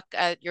suck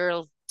at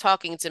your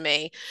talking to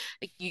me.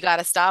 Like, you got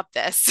to stop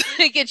this.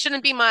 Like, it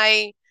shouldn't be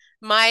my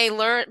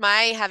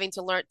having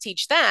to learn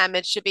teach them.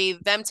 It should be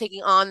them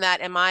taking on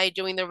that. Am I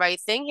doing the right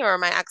thing here, or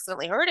am I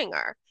accidentally hurting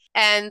her?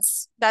 And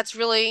that's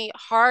really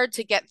hard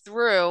to get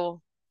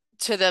through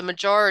to the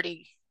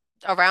majority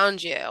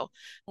around you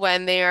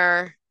when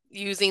they're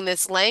using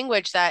this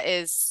language that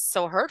is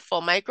so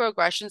hurtful.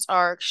 Microaggressions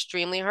are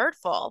extremely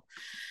hurtful.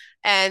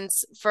 And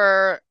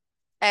for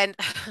and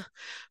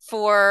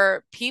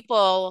for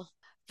people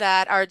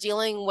that are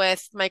dealing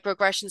with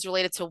microaggressions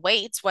related to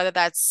weight, whether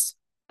that's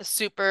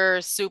super,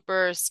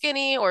 super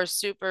skinny or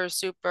super,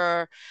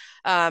 super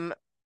um,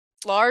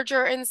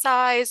 larger in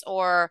size,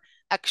 or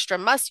extra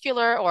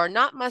muscular or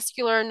not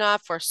muscular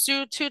enough, or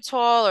too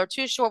tall or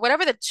too short,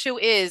 whatever the two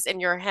is in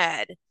your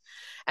head,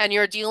 and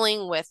you're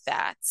dealing with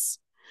that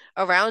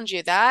around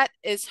you, that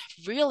is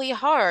really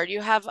hard.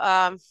 You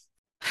have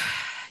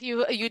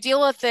you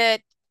deal with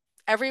it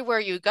everywhere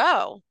you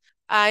go.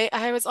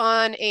 I was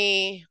on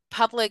a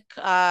public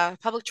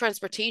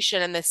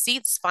transportation and the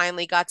seats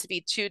finally got to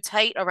be too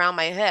tight around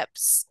my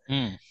hips.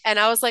 Mm. And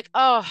I was like,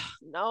 "Oh,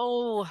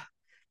 no.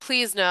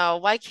 Please no.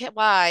 Why?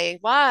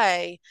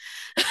 Why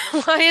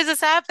is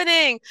this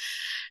happening?"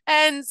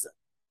 And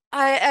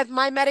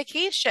my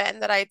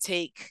medication that I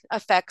take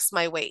affects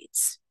my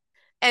weight.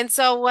 And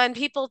so when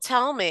people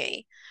tell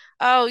me,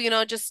 "Oh,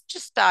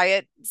 just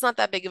diet. It's not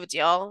that big of a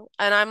deal."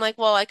 And I'm like,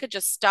 "Well, I could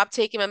just stop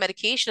taking my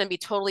medication and be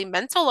totally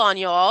mental on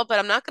you all, but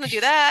I'm not going to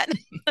do that."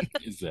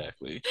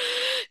 Exactly.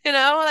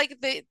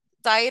 Like, the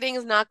dieting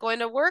is not going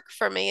to work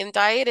for me, and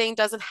dieting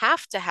doesn't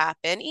have to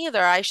happen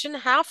either. I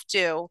shouldn't have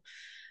to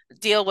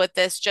deal with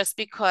this just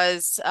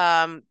because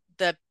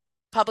the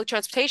public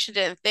transportation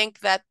didn't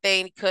think that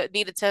they could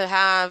needed to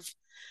have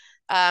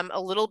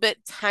a little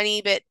bit,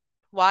 tiny bit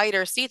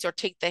wider seats, or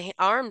take the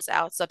arms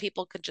out so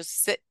people could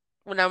just sit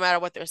no matter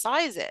what their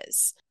size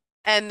is.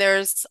 And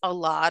there's a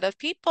lot of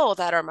people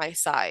that are my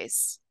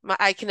size.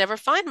 I can never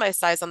find my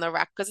size on the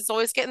rack because it's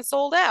always getting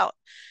sold out.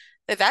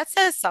 That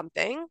says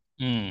something.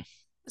 Mm.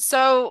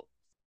 So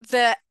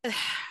the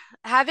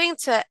having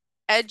to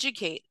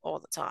educate all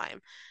the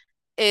time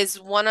is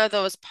one of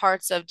those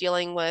parts of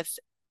dealing with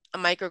a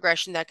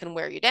microaggression that can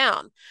wear you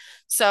down.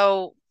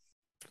 So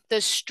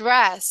the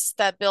stress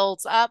that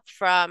builds up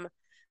from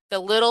the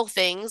little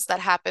things that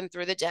happen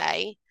through the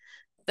day,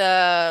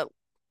 the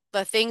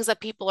the things that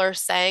people are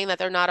saying that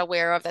they're not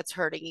aware of that's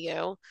hurting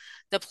you,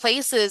 the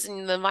places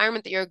and the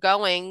environment that you're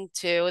going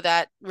to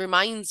that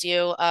reminds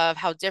you of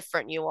how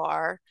different you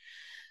are,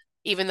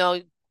 even though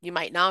you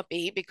might not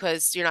be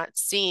because you're not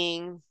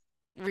seeing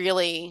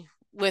really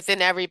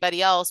within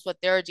everybody else what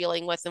they're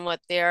dealing with and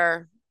what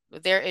their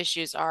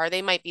issues are.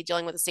 They might be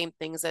dealing with the same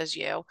things as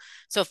you.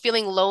 So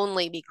feeling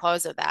lonely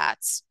because of that,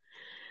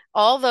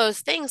 all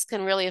those things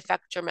can really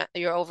affect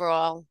your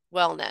overall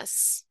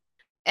wellness.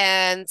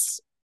 And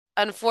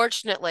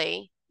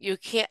unfortunately, you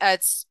can't,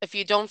 it's if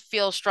you don't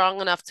feel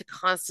strong enough to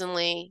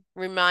constantly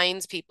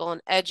remind people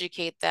and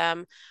educate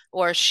them,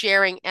 or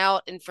sharing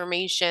out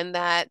information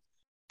that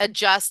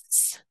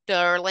adjusts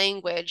their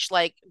language,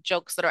 like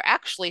jokes that are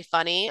actually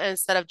funny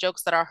instead of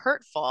jokes that are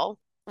hurtful,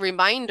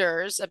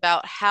 reminders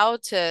about how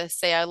to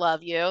say I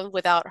love you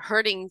without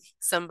hurting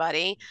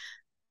somebody,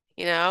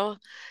 you know,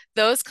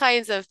 those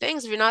kinds of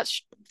things. If you're not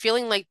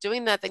feeling like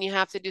doing that, then you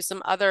have to do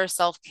some other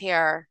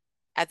self-care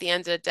at the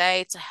end of the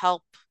day to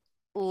help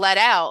let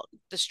out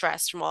the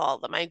stress from all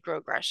the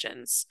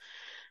microaggressions.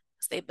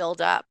 'Cause they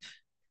build up.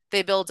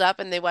 They build up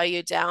and they weigh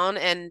you down,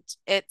 and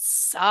it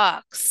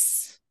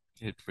sucks.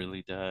 It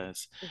really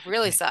does. It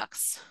really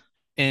sucks.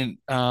 And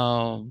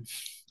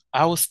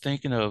I was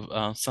thinking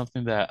of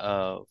something that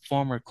a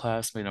former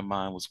classmate of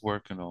mine was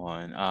working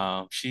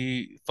on.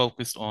 She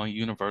focused on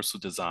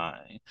universal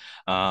design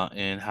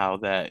and how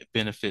that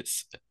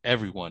benefits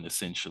everyone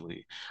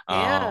essentially.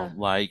 Yeah.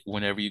 Like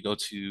whenever you go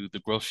to the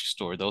grocery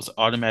store, those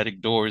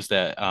automatic doors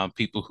that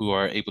people who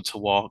are able to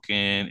walk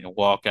in and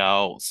walk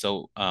out,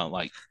 so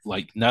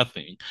like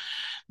nothing,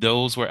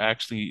 those were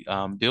actually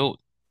built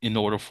in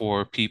order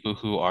for people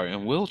who are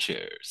in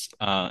wheelchairs.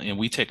 And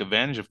we take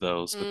advantage of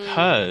those Mm,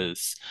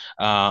 because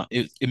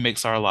it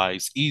makes our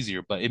lives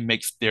easier, but it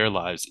makes their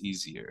lives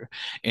easier.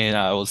 And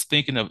I was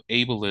thinking of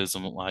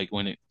ableism, like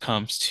when it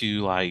comes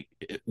to like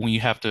when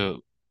you have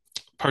to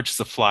purchase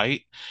a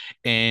flight,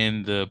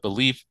 and the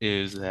belief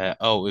is that,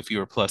 oh, if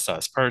you're a plus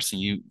size person,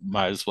 you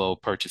might as well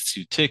purchase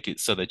two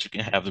tickets so that you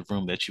can have the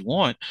room that you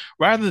want,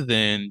 rather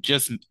than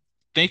just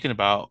thinking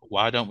about,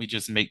 why don't we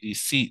just make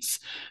these seats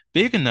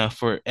big enough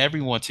for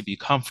everyone to be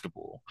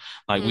comfortable?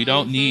 Like, we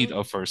don't need Mm-hmm.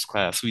 a first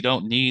class, we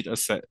don't need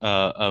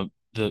the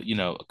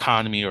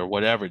economy or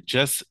whatever.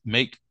 Just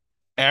make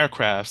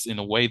aircrafts in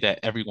a way that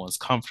everyone's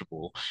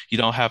comfortable. You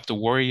don't have to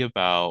worry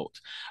about,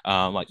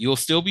 like, you'll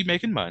still be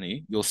making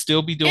money, you'll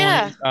still be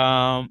Yeah.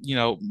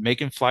 doing,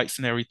 making flights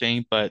and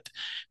everything, but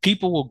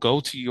people will go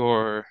to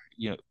your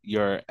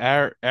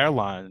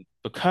airline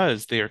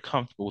because they are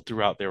comfortable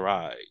throughout their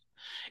ride.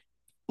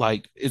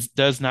 Like, it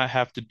does not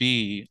have to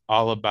be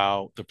all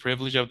about the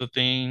privilege of the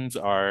things,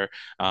 or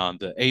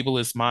the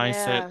ableist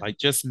mindset. Yeah. Like,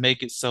 just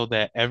make it so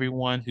that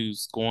everyone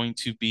who's going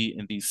to be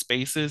in these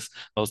spaces,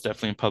 most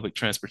definitely in public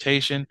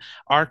transportation,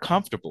 are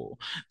comfortable.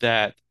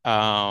 That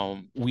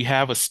we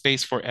have a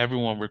space for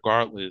everyone,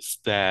 regardless.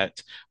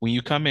 That when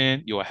you come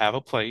in, you'll have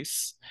a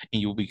place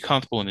and you'll be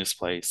comfortable in this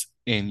place,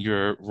 and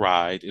your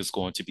ride is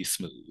going to be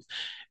smooth.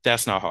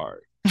 That's not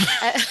hard.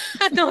 I,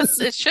 no,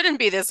 it shouldn't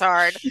be this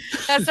hard.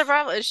 That's the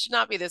problem. It should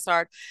not be this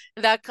hard.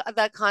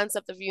 That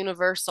concept of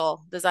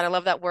universal design, I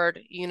love that word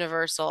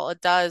universal.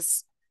 It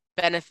does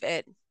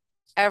benefit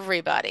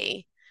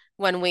everybody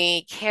when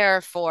we care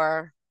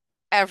for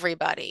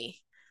everybody,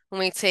 when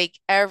we take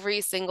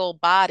every single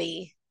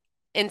body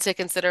into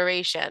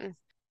consideration.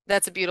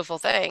 That's a beautiful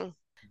thing.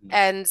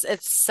 And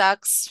it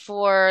sucks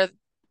for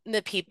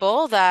the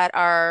people that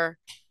are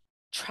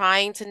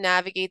trying to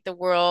navigate the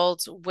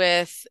world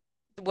with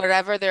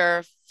whatever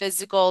their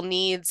physical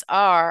needs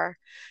are,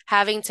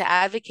 having to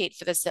advocate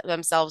for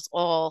themselves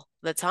all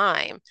the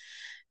time.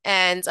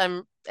 And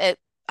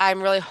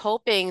I'm really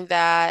hoping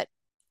that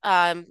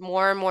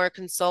more and more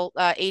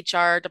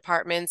HR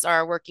departments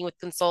are working with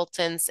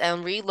consultants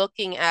and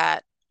re-looking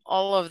at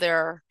all of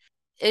their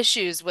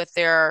issues with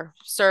their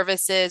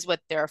services,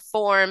 with their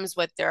forms,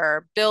 with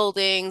their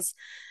buildings,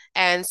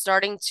 and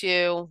starting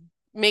to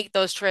make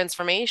those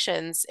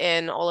transformations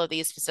in all of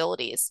these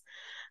facilities.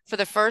 For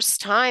the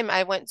first time,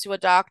 I went to a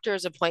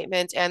doctor's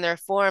appointment and their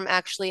form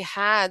actually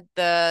had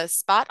the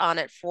spot on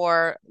it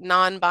for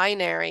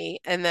non-binary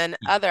and then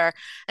other.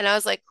 And I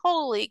was like,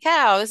 holy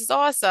cow, this is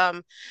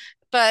awesome.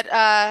 But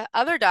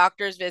other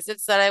doctor's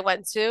visits that I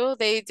went to,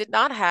 they did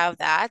not have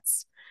that.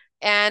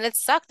 And it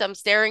sucked. I'm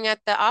staring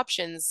at the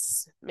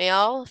options,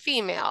 male,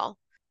 female.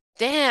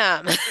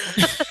 Damn.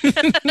 Should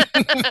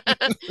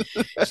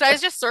I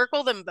just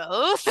circle them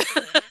both?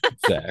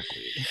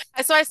 Exactly.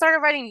 So I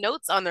started writing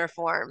notes on their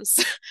forms.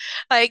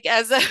 Like,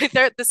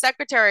 the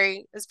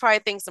secretary is probably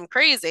thinks I'm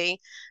crazy,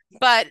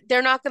 but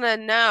they're not going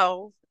to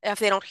know if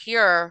they don't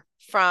hear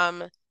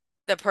from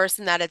the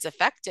person that it's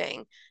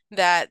affecting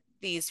that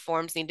these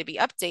forms need to be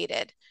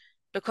updated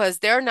because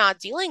they're not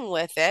dealing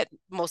with it,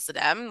 most of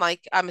them.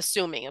 Like, I'm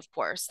assuming, of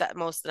course, that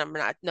most of them are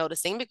not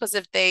noticing, because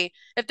if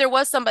there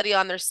was somebody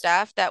on their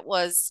staff that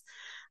was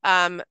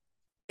um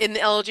in the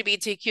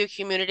LGBTQ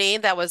community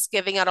that was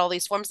giving out all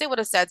these forms, they would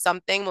have said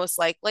something most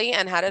likely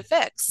and had it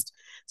fixed.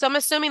 So I'm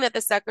assuming that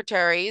the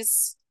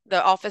secretaries,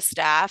 the office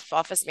staff,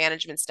 office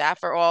management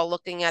staff are all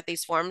looking at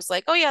these forms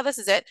like, oh, yeah, this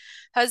is it.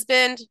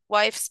 Husband,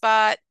 wife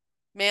spot,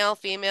 male,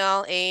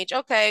 female, age.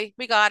 Okay,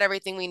 we got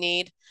everything we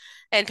need,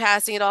 and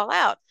passing it all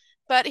out.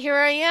 But here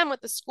I am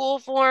with the school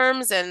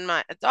forms and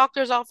my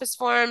doctor's office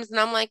forms. And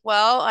I'm like,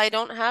 well, I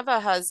don't have a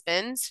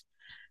husband.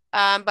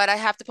 But I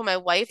have to put my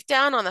wife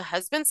down on the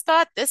husband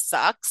spot. This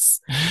sucks.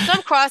 So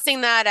I'm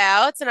crossing that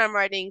out and I'm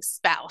writing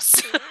spouse.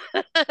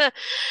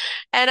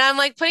 And I'm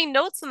like putting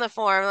notes in the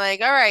form, like,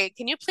 all right,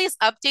 can you please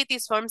update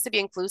these forms to be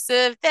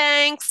inclusive?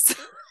 Thanks.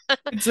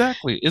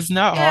 Exactly. It's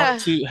not hard Yeah.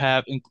 to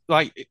have,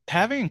 like,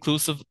 having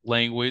inclusive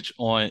language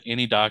on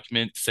any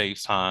document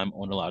saves time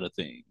on a lot of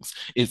things.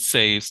 It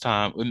saves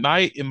time.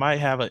 It might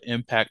have an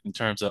impact in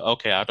terms of,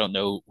 okay, I don't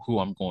know who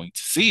I'm going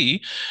to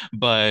see,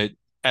 but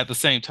at the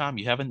same time,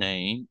 you have a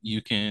name.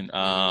 You can,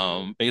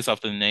 Hmm. based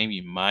off the name,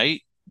 you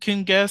might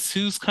can guess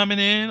who's coming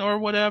in or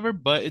whatever,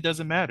 but it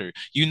doesn't matter.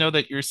 You know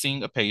that you're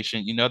seeing a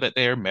patient, you know that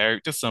they're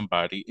married to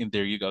somebody, and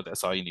there you go.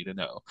 That's all you need to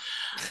know.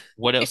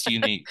 What else do you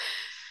need?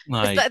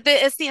 Like,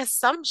 It's the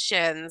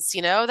assumptions,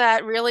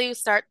 that really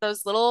start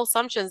those little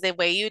assumptions. They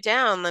weigh you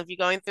down if you're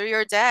going through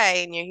your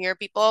day and you hear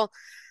people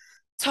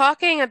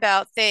talking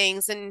about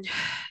things and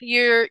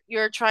you're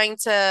trying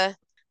to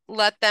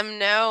let them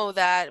know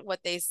that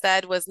what they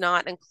said was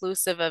not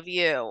inclusive of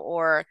you,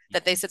 or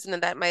that they said something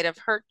that might have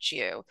hurt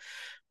you,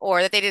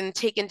 or that they didn't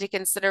take into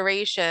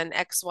consideration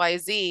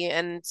XYZ,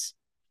 and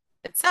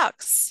it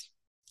sucks.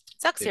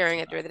 It sucks big hearing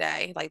it time, through the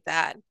day like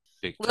that.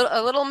 big A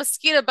time. little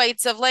mosquito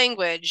bites of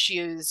language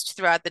used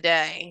throughout the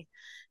day.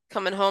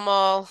 Coming home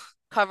all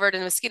covered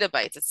in mosquito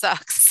bites. It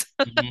sucks.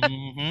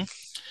 Hmm.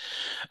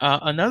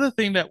 Another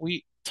thing that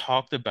we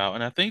talked about,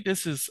 and I think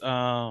this is,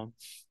 a,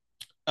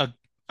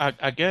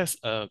 I guess,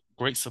 a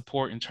great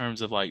support in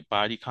terms of like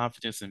body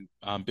confidence and,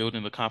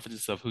 building the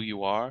confidence of who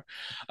you are.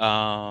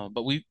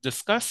 But we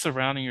discussed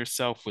surrounding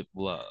yourself with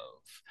love.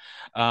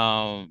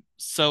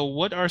 So,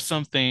 what are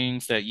some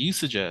things that you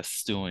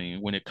suggest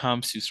doing when it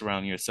comes to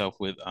surrounding yourself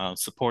with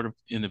supportive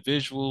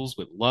individuals,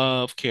 with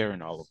love, care,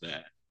 and all of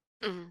that?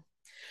 Mhm.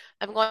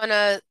 I'm going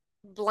to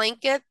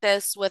blanket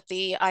this with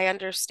the I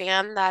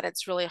understand that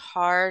it's really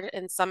hard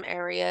in some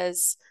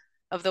areas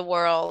of the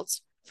world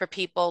for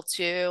people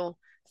to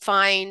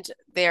find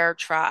their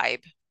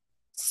tribe.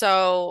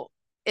 So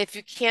if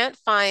you can't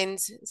find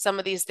some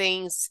of these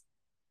things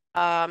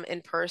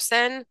in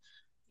person,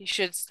 you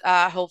should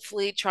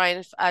hopefully try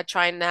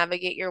and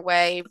navigate your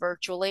way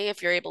virtually.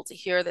 If you're able to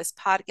hear this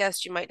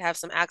podcast, you might have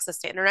some access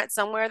to internet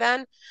somewhere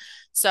then.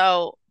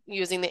 So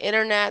using the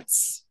internet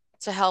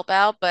to help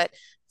out, but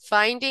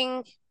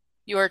finding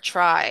your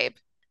tribe,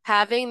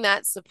 having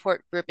that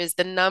support group is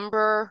the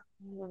number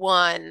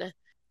one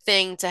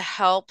thing to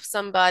help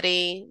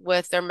somebody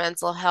with their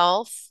mental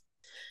health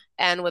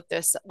and with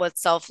this with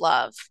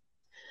self-love.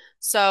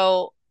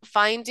 So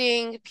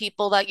finding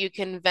people that you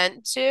can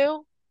vent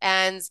to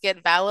and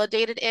get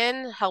validated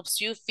in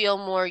helps you feel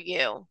more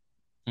you,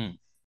 Hmm.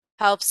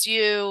 helps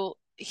you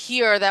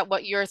hear that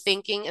what you're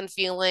thinking and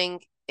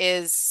feeling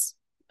is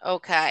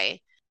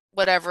okay,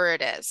 whatever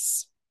it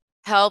is.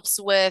 Helps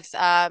with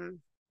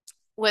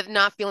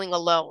not feeling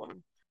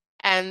alone.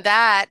 And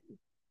that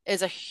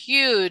is a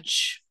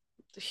huge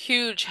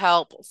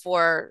help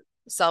for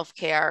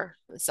self-care,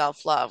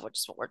 self-love, which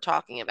is what we're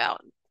talking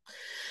about.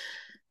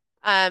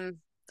 Um,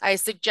 I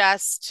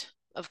suggest,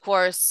 of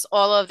course,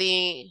 all of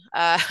the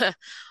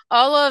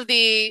all of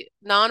the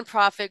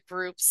nonprofit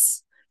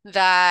groups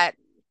that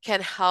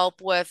can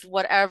help with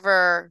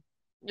whatever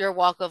your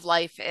walk of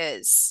life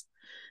is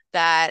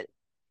that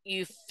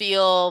you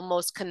feel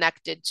most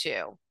connected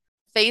to.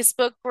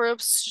 Facebook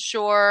groups,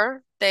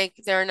 sure,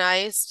 they're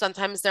nice.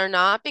 Sometimes they're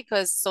not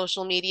because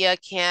social media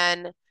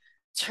can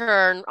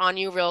turn on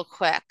you real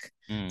quick.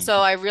 So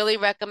Mhm. I really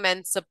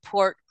recommend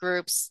support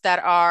groups that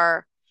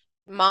are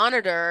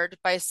monitored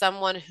by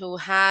someone who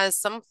has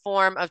some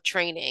form of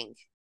training.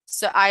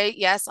 So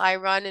yes, I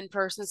run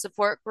in-person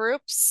support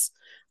groups.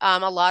 A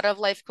lot of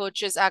life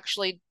coaches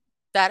actually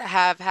that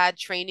have had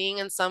training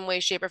in some way,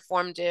 shape, or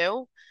form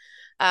do.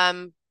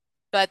 Um,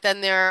 but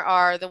then there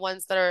are the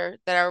ones that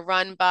are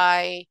run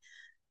by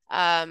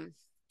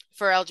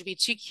for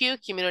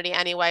LGBTQ community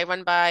anyway,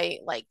 run by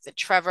like the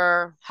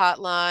Trevor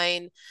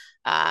Hotline,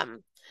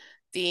 um,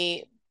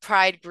 the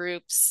Pride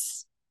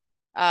groups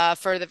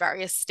for the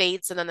various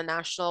states, and then the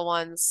national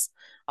ones.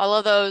 All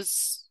of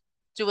those,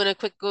 doing a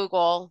quick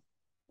Google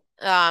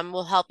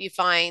will help you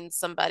find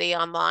somebody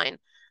online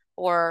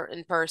or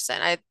in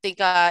person. I think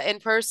in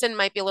person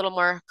might be a little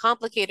more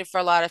complicated for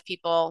a lot of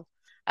people,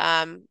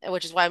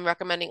 which is why I'm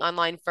recommending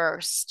online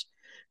first.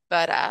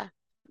 But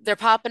they're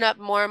popping up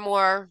more and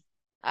more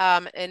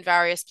in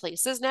various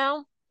places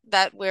now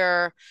that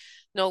we're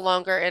no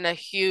longer in a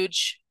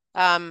huge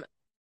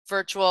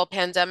virtual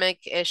pandemic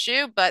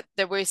issue, but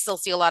that we still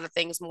see a lot of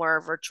things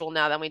more virtual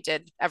now than we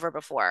did ever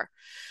before.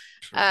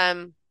 True.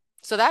 Um,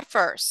 so that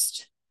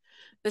first.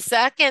 The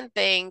second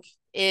thing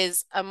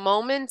is a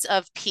moment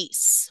of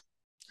peace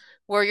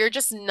where you're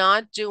just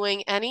not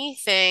doing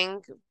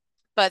anything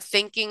but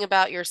thinking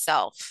about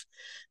yourself.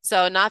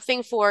 So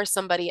nothing for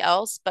somebody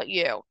else but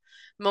you.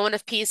 Moment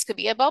of peace could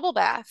be a bubble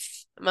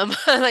bath.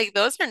 Like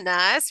those are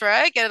nice,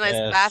 right? Get a nice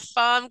bath Yes.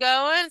 bomb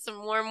going,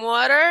 some warm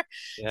water,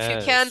 a few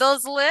Yes.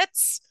 candles lit,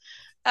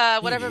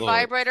 Good whatever Lord.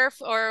 vibrator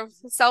or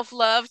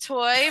self-love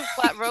toy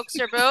flat rocks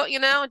your boat,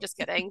 just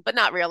kidding, but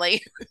not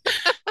really.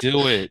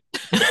 Do it.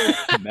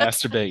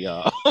 Masturbate,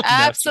 y'all. Masturbate.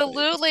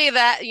 Absolutely.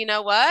 That, you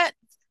know what?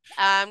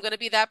 I'm going to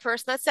be that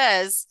person that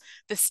says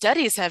the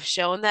studies have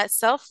shown that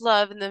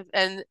self-love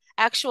and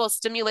actual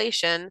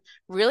stimulation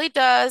really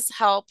does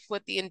help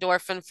with the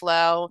endorphin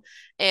flow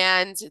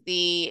and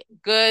the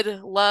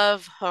good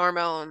love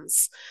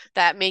hormones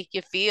that make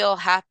you feel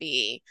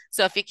happy.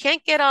 So if you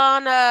can't get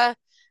on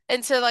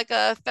into like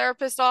a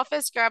therapist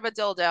office, grab a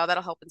dildo.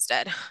 That'll help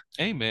instead.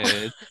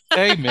 Amen.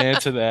 Amen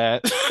to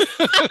that.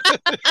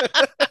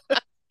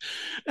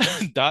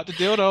 Dr.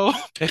 Dildo,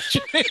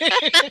 Benjamin.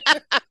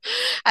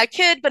 I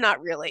kid, but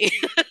not really.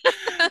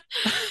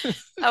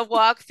 A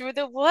walk through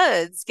the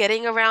woods,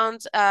 getting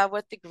around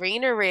with the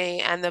greenery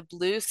and the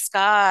blue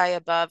sky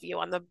above you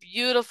on the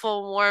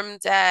beautiful warm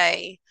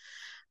day.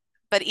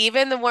 But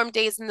even the warm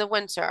days in the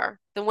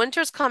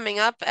winter's coming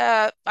up.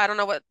 I don't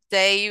know what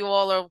day you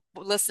all are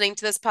listening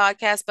to this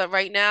podcast, but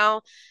right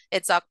now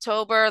it's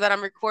October that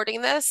I'm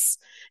recording this,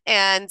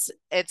 and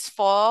it's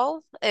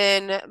fall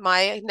in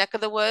my neck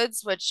of the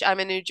woods, which I'm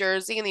in New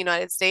Jersey in the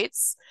United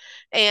States.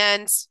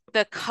 And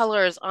the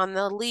colors on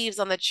the leaves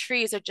on the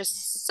trees are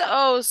just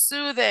so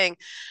soothing.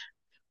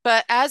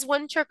 But as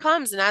winter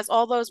comes and as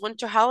all those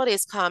winter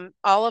holidays come,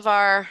 all of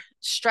our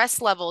stress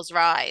levels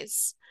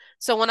rise.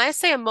 So when I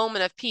say a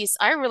moment of peace,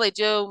 I really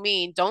do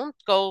mean don't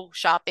go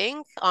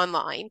shopping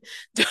online.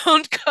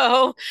 Don't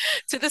go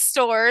to the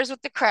stores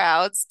with the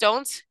crowds.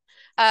 Don't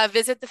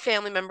visit the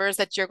family members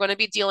that you're going to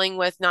be dealing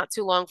with not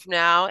too long from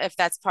now, if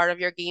that's part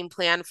of your game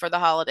plan for the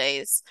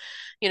holidays.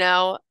 You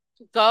know,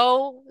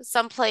 go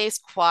someplace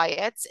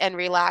quiet and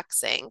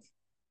relaxing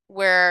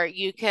where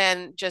you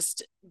can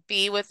just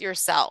be with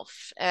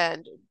yourself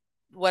and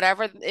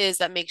whatever it is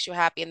that makes you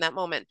happy in that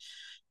moment.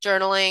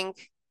 Journaling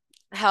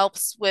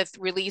helps with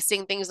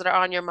releasing things that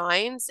are on your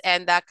minds,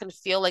 and that can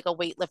feel like a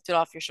weight lifted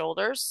off your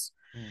shoulders.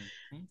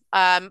 Mhm.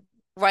 Um,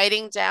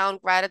 Writing down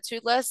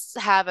gratitude lists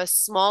have a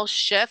small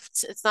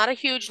shift. It's not a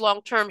huge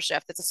long-term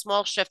shift. It's a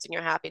small shift in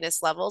your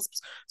happiness levels.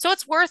 So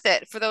it's worth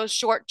it for those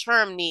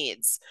short-term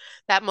needs.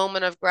 That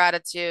moment of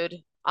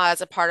gratitude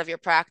as a part of your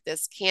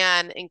practice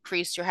can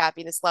increase your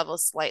happiness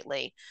levels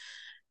slightly.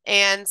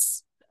 And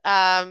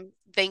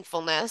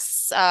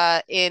thankfulness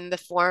in the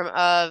form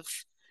of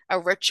a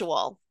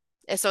ritual.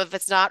 And so if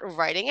it's not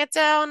writing it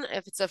down,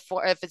 if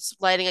it's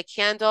lighting a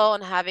candle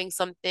and having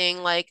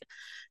something like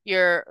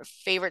your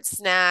favorite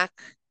snack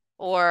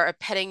or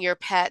petting your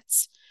pet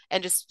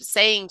and just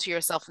saying to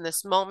yourself in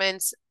this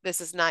moment,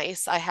 this is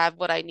nice. I have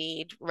what I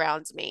need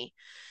around me.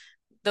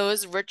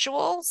 Those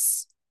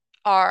rituals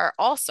are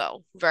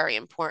also very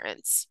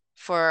important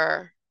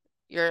for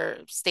your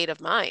state of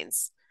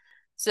minds.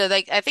 So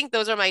like I think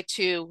those are my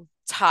two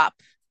top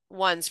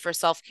ones for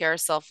self-care,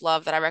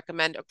 self-love that I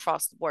recommend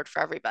across the board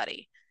for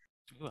everybody.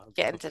 Ooh, I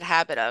Get love into the it.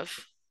 habit of.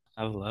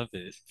 I love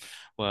it.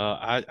 Well,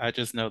 I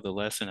just know the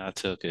lesson I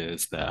took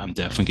is that I'm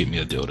definitely getting me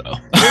a dildo.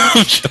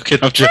 I'm joking.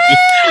 I'm joking.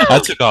 I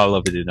Woo! took all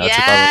of it in. I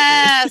took all of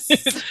Yes.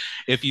 it.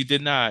 If you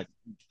did not,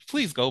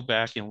 please go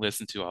back and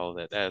listen to all of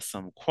that. That is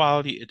some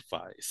quality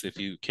advice. If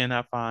you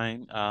cannot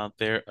find a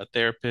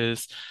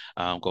therapist,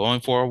 going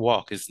for a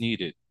walk is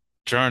needed.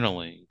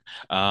 Journaling,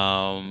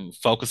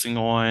 focusing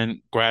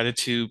on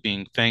gratitude,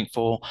 being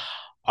thankful,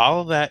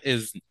 all of that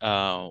is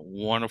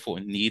wonderful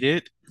and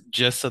needed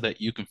just so that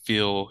you can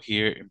feel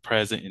here and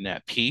present in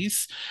that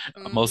peace.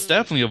 Most Hmm.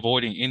 definitely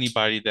avoiding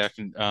anybody that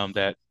can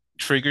that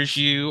triggers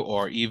you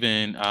or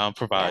even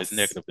provides Yes.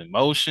 negative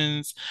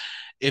emotions.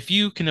 If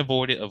you can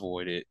avoid it,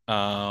 avoid it.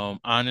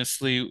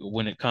 Honestly,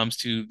 when it comes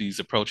to these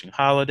approaching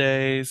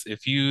holidays,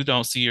 if you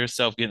don't see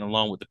yourself getting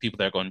along with the people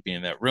that are going to be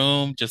in that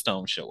room, just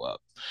don't show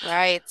up.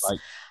 Right. Like,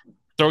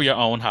 throw your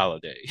own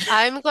holiday.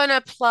 I'm going to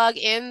plug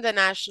in the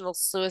National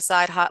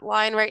Suicide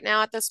Hotline right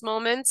now at this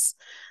moment.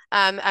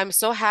 I'm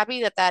so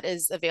happy that that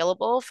is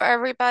available for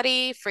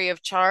everybody, free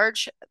of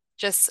charge.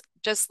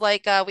 Just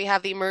like we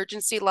have the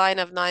emergency line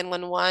of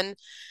 911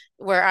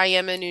 where I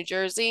am in New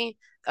Jersey.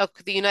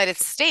 The United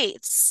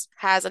States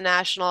has a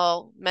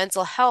national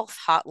mental health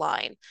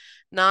hotline,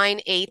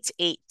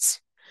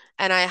 988.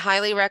 And I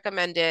highly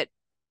recommend it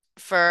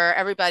for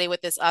everybody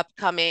with this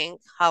upcoming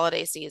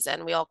holiday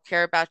season. We all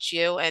care about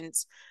you and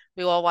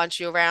we all want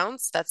you around.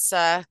 That's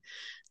the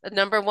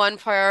number one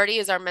priority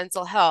is our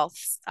mental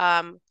health.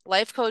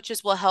 Life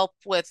coaches will help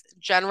with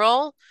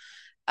general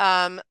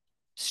um,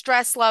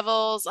 stress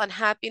levels,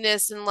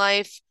 unhappiness in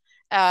life,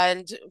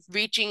 and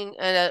reaching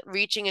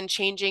and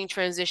changing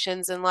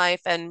transitions in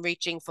life and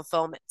reaching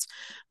fulfillment.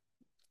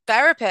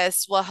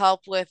 Therapists will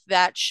help with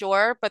that,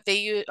 sure, but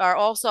they are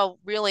also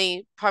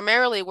really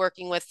primarily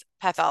working with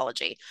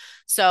pathology.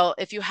 So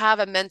if you have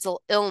a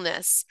mental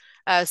illness,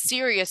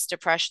 serious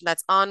depression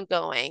that's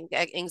ongoing,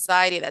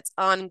 anxiety that's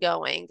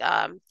ongoing,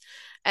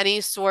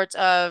 any sort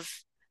of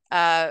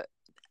uh,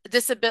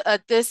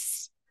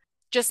 this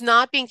just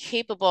not being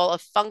capable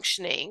of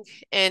functioning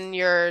in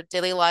your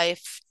daily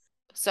life.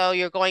 So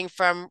you're going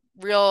from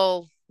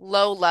real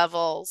low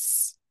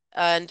levels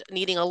and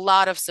needing a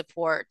lot of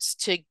support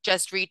to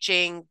just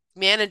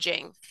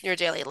managing your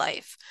daily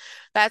life.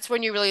 That's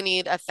when you really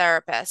need a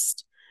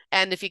therapist.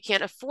 And if you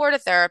can't afford a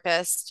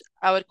therapist,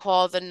 I would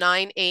call the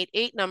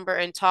 988 number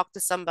and talk to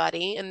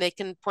somebody, and they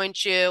can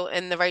point you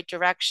in the right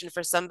direction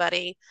for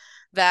somebody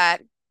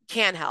that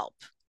can help.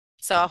 Uh,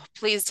 So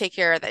please take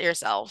care of that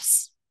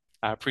yourselves.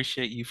 I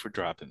appreciate you for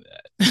dropping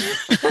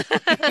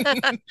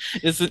that.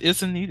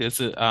 It's a need. It's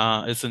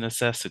a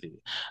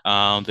necessity.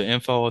 The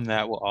info on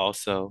that will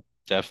also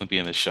definitely be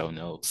in the show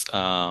notes,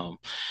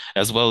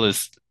 as well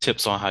as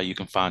tips on how you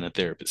can find a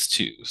therapist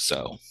too.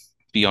 So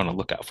be on the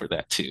lookout for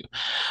that too.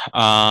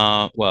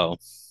 Well,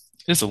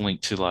 there's a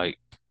link to like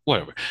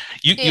whatever.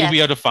 You'll Yeah. be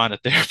able to find a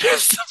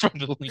therapist from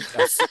the link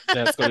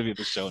that's going to be in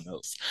the show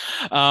notes.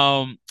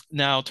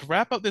 Now to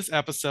wrap up this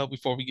episode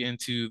before we get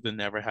into the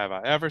Never Have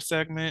I Ever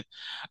segment,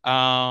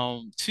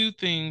 two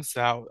things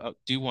that I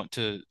do want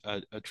to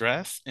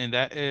address, and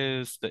that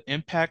is the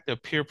impact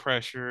of peer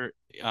pressure.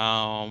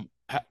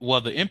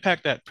 Well, the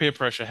impact that peer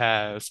pressure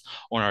has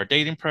on our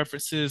dating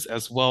preferences,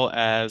 as well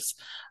as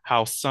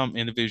how some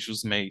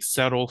individuals may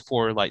settle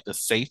for like the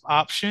safe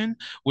option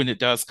when it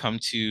does come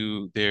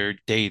to their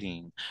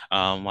dating.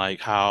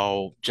 Like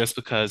how just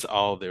because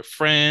all their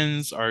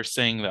friends are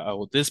saying that,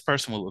 oh, this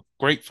person will look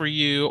great for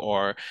you,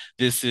 or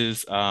this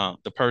is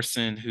the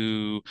person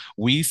who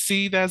we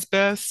see that's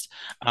best,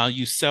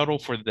 you settle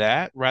for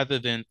that rather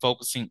than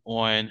focusing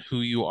on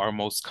who you are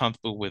most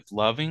comfortable with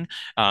loving.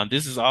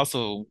 This is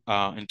also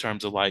in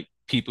terms of like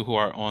people who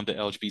are on the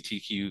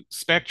LGBTQ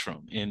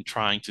spectrum in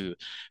trying to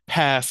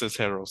pass as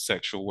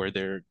heterosexual, where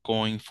they're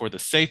going for the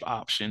safe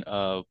option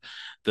of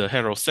the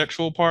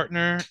heterosexual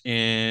partner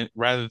and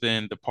rather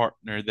than the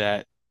partner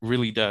that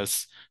really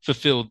does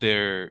fulfill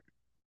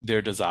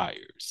their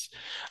desires.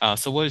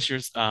 So what is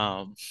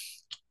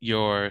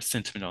your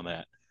sentiment on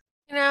that?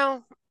 You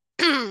know,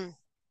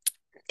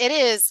 it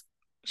is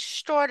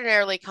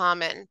extraordinarily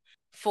common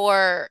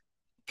for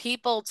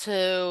people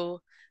to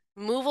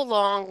move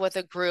along with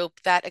a group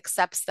that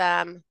accepts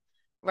them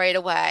right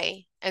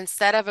away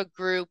instead of a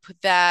group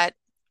that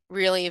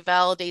really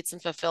validates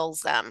and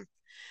fulfills them.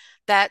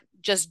 That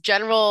just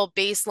general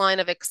baseline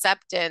of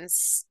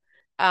acceptance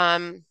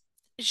um,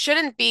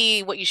 shouldn't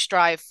be what you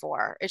strive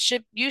for.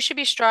 You should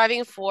be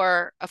striving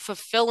for a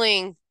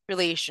fulfilling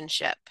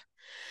relationship,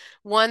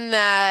 one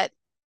that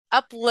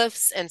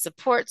uplifts and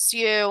supports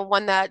you,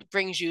 one that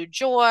brings you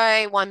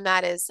joy, one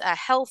that is a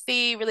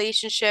healthy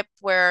relationship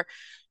where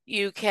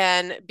you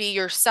can be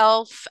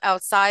yourself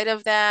outside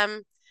of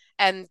them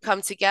and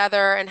come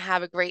together and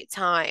have a great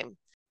time,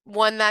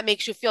 one that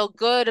makes you feel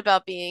good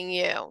about being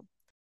you.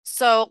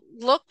 So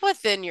look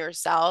within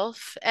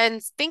yourself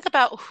and think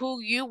about who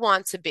you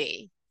want to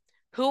be.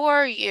 Who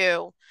are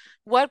you?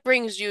 What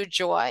brings you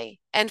joy?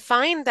 And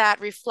find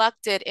that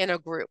reflected in a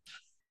group.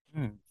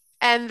 Hmm.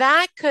 And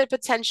that could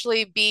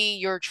potentially be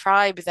your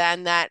tribe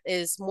then that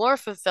is more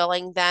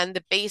fulfilling than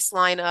the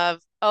baseline of,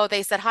 oh,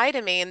 they said hi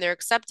to me and they're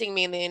accepting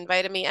me and they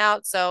invited me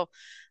out. So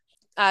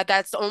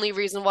that's the only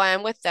reason why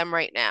I'm with them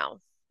right now.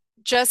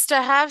 Just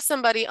to have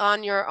somebody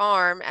on your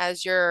arm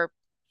as your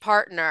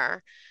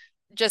partner,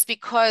 just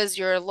because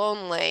you're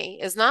lonely,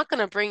 is not going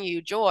to bring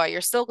you joy.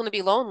 You're still going to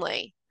be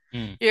lonely.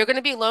 Hmm. You're going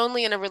to be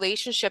lonely in a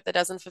relationship that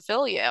doesn't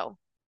fulfill you.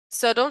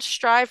 So don't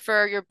strive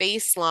for your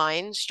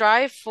baseline.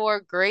 Strive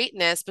for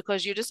greatness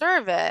because you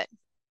deserve it.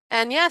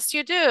 And yes,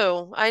 you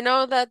do. I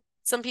know that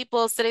some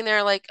people sitting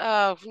there like,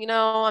 oh,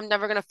 I'm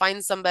never going to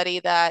find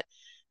somebody that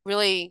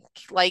really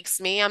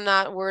likes me. I'm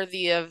not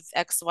worthy of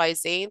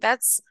XYZ.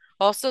 That's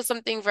also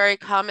something very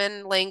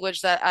common language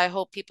that I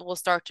hope people will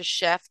start to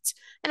shift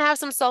and have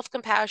some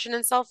self-compassion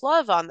and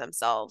self-love on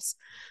themselves.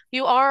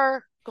 You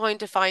are going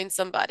to find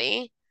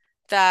somebody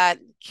that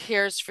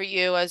cares for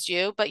you as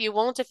you, but you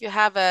won't if you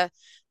have a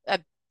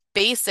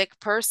basic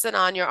person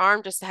on your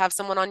arm just to have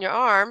someone on your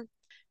arm.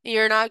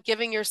 You're not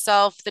giving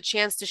yourself the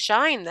chance to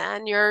shine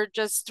then. You're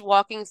just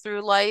walking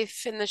through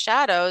life in the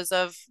shadows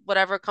of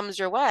whatever comes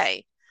your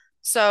way.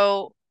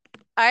 So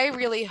I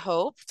really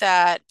hope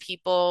that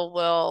people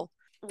will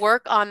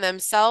work on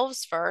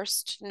themselves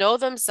first, know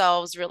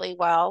themselves really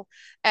well,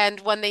 and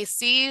when they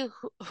see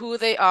who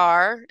they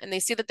are and they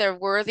see that they're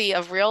worthy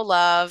of real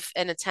love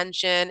and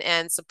attention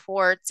and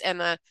support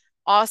and a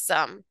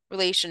awesome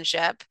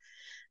relationship,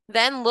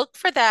 then look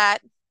for that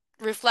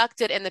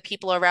reflected in the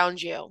people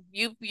around you.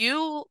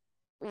 You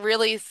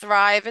really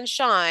thrive and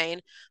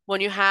shine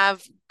when you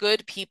have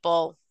good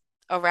people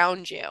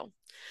around you.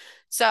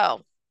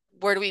 So,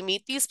 where do we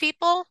meet these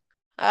people?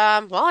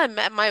 Well, I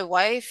met my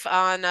wife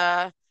on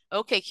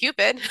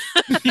OkCupid.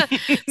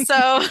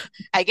 So,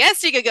 I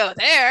guess you could go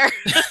there.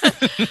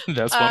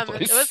 That's one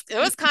place. It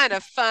was kind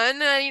of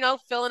fun,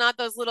 filling out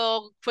those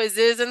little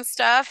quizzes and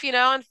stuff,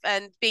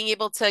 and being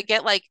able to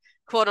get like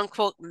quote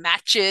unquote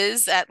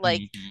matches at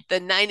like Mhm. the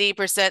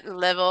 90%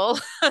 level.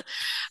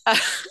 I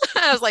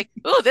was like,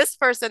 "Ooh, this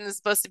person is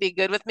supposed to be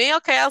good with me.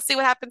 Okay, I'll see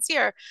what happens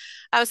here."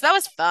 So that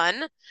was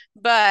fun,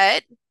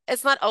 but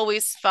it's not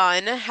always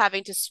fun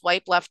having to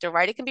swipe left or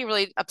right. It can be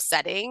really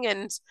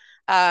upsetting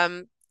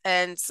um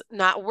and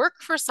not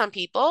work for some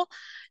people.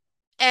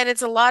 And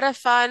it's a lot of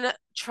fun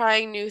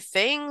trying new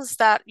things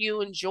that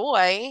you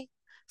enjoy.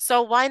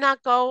 So why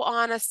not go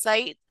on a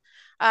site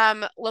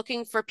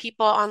looking for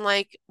people on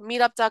like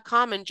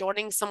meetup.com and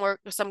joining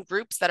some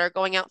groups that are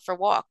going out for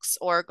walks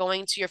or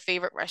going to your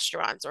favorite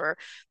restaurants or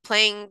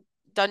playing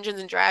Dungeons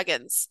and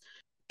Dragons.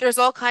 There's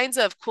all kinds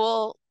of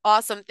cool,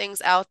 awesome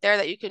things out there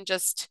that you can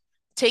just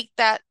take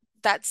that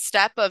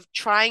step of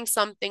trying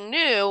something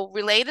new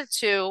related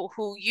to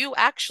who you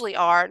actually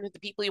are and the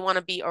people you want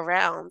to be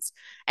around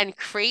and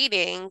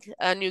creating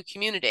a new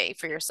community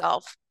for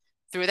yourself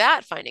through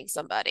that finding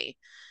somebody.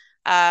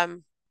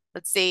 Um,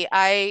 let's see,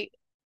 I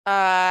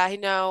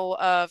know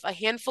of a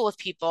handful of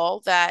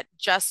people that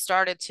just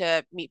started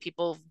to meet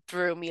people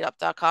through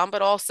meetup.com,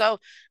 but also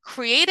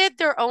created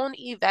their own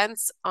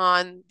events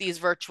on these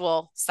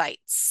virtual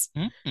sites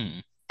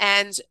Mhm.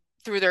 and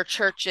through their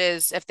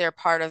churches, if they're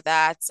part of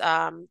that,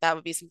 that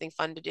would be something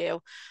fun to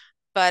do.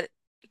 But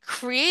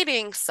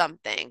creating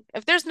something,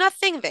 if there's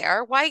nothing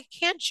there, why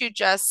can't you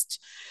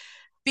just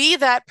be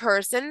that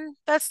person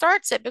that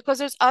starts it? Because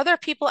there's other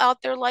people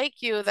out there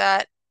like you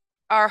that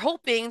are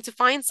hoping to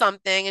find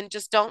something and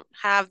just don't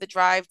have the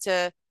drive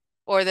to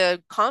or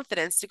the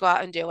confidence to go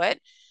out and do it.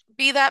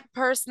 Be that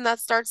person that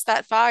starts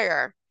that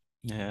fire.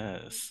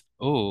 Yes.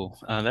 Oh,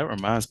 that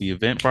reminds me,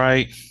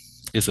 Eventbrite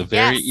is a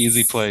very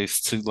easy Yes.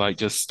 place to like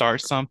just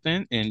start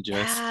something and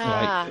just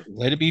like Yeah.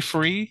 let it be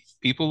free.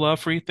 People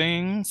love free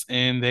things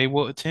and they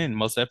will attend.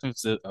 Most definitely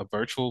if it's a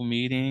virtual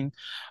meeting.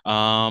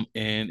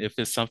 And if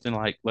it's something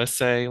like, let's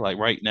say, like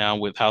right now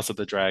with House of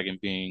the Dragon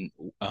being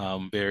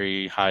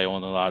very high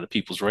on a lot of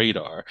people's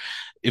radar,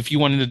 if you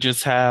wanted to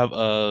just have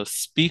a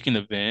speaking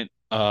event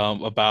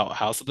about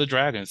House of the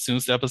Dragon, as soon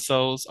as the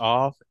episode's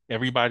off,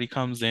 everybody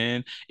comes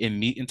in and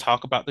meet and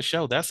talk about the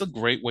show. That's a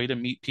great way to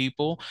meet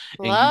people.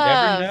 And you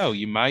never Love. know,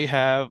 you might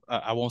have,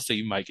 I won't say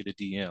you might get a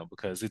DM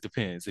because it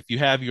depends. If you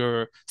have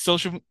your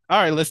social,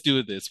 all right, let's do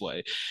it this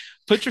way.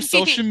 Put your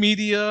social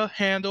media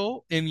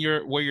handle in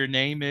your where your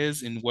name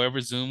is in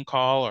whatever Zoom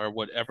call or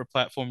whatever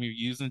platform you're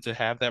using to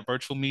have that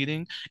virtual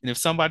meeting. And if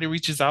somebody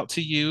reaches out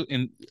to you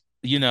and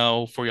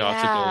for y'all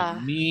to go Yeah.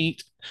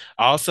 meet,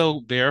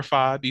 also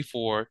verify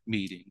before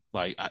meeting.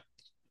 Like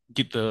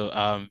get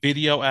the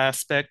video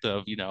aspect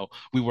of,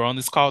 we were on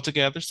this call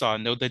together, so I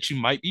know that you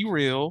might be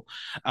real.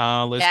 Let's do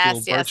a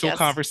Yes, yes, virtual yes.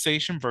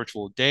 conversation,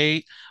 virtual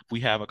date.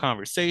 We have a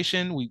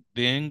conversation. We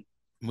then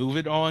move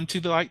it on to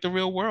the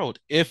real world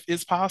if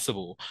it's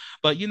possible.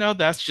 But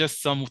that's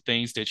just some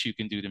things that you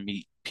can do to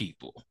meet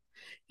people.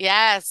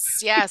 Yes,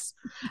 yes.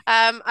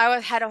 Had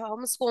to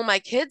homeschool my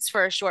kids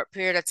for a short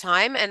period of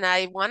time, and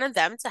I wanted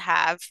them to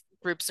have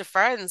groups of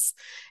friends.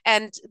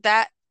 And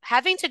that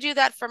having to do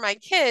that for my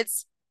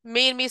kids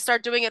made me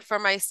start doing it for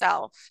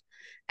myself.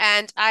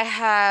 And I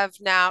have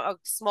now a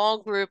small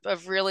group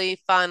of really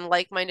fun,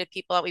 like-minded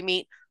people that we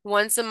meet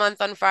once a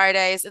month on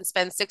Fridays and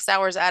spend 6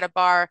 hours at a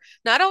bar,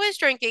 not always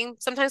drinking,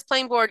 sometimes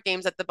playing board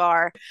games at the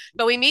bar.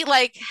 But we meet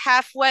like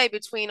halfway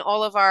between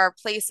all of our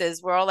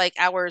places. We're all like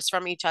hours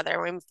from each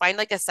other. We find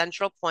like a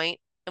central point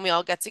and we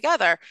all get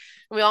together.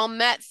 And we all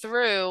met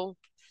through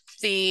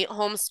the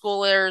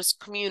homeschoolers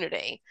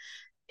community.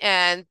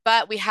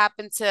 But we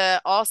happen to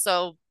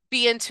also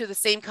be into the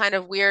same kind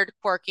of weird,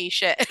 quirky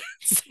shit.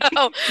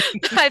 So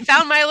I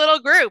found my little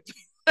group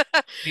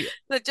Yeah,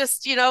 that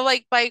just,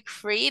 like by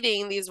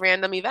creating these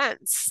random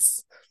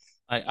events.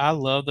 I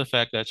love the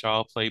fact that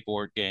y'all play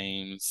board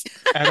games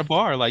at a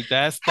bar. Like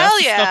that's Hell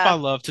the stuff I yeah.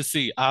 love to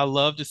see. I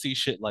love to see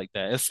shit like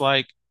that. It's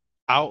like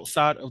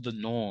outside of the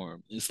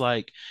norm. It's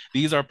like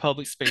these are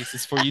public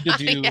spaces for you to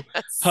do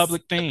Yes.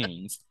 public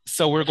things.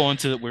 So we're going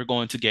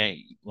to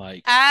game.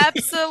 Like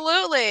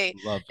Absolutely.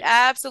 love it.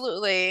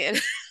 Absolutely.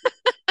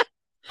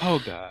 Oh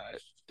God,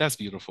 that's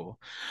beautiful.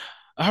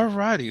 All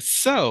righty.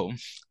 So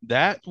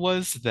that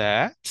was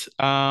that.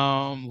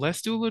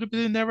 Let's do a little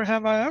bit of Never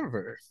Have I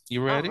Ever.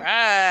 You All ready?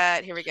 right,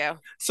 here we go.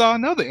 So I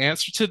know the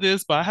answer to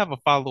this, but I have a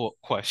follow-up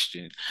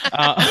question.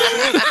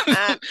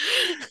 Uh,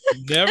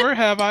 never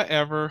have I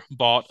ever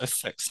bought a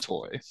sex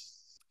toy.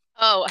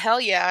 Oh, hell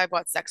yeah, I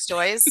bought sex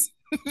toys.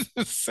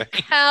 Same.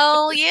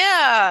 Hell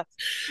yeah.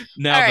 All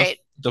Now right,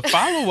 the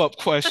follow-up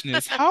question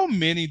is, how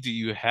many do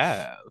you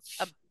have?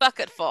 a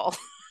bucket full.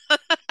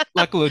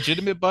 Like a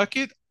legitimate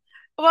bucket?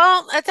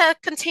 Well, it's a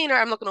container.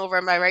 I'm looking over.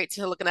 Am I right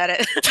to looking at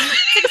it?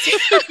 It's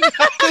a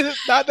container,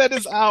 not that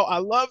it's out. I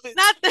love it.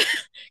 not the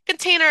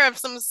container of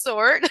some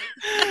sort.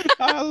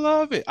 I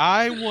love it.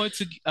 I want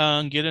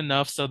to get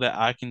enough so that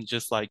I can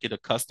just like get a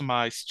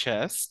customized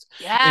chest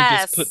and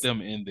just put Yes.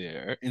 them in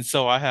there. And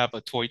so I have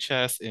a toy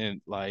chest,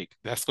 and like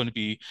that's going to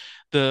be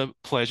the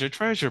pleasure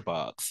treasure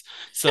box.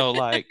 So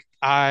like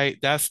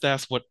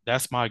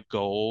that's my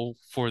goal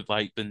for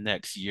like the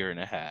next year and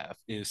a half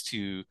is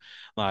to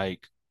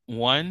like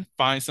one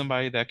find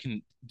somebody that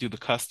can do the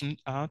custom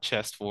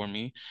chest for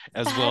me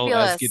as well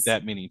as get Fabulous.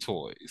 that many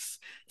toys.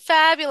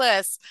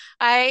 Fabulous.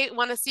 I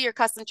want to see your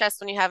custom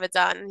chest when you have it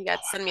done. You Oh, got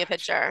to send me a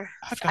picture.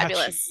 I got you.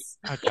 Fabulous.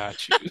 I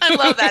got you. I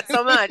love that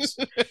so much.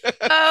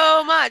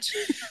 So much.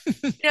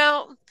 You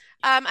know,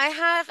 I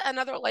have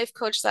another life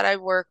coach that I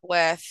work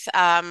with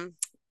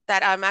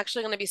that I'm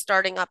actually going to be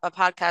starting up a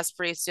podcast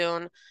pretty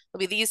soon. It'll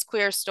be These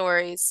Queer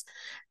Stories.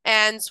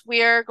 And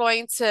we're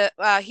going to,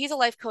 he's a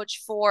life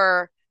coach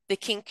for the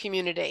kink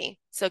community.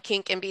 So,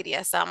 kink and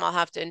BDSM, I'll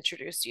have to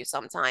introduce you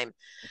sometime.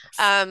 Yes.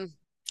 Um,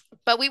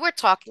 but we were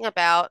talking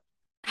about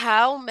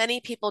how many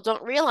people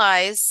don't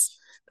realize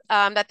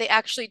that they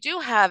actually do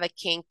have a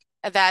kink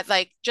that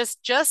like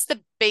just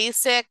the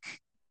basic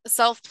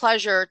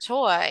self-pleasure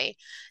toy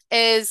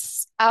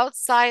is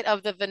outside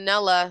of the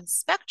vanilla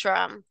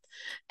spectrum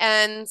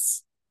and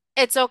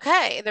it's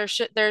okay.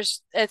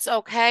 There's it's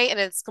okay and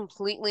it's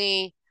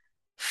completely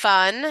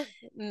fun,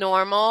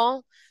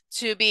 normal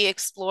to be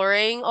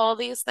exploring all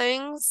these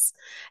things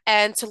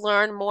and to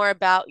learn more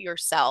about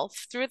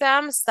yourself through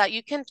them so that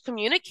you can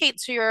communicate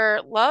to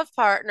your love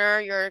partner,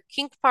 your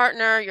kink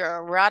partner, your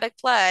erotic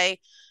play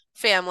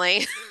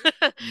family,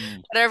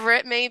 Mm, whatever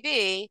it may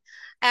be,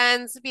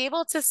 and be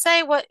able to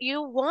say what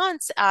you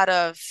want out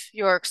of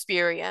your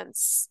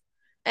experience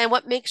and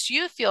what makes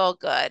you feel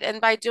good. And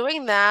by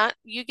doing that,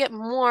 you get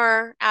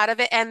more out of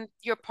it, and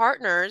your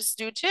partners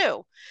do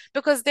too,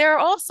 because they're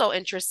also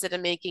interested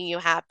in making you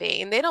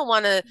happy. And they don't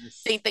want to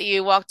yes. think that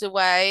you walked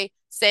away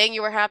saying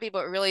you were happy,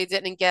 but really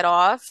didn't get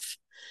off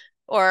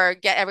or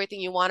get everything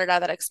you wanted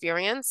out of that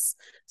experience.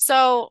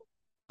 So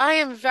I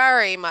am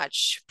very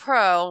much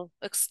pro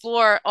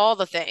explore all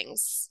the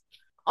things.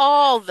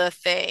 All the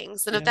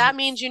things. And if that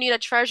means Yes. you need a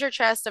treasure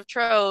chest of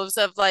troves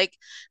of like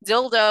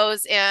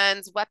dildos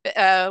and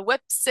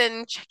whips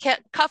and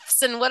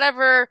cuffs and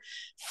whatever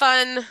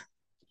fun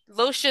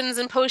lotions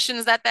and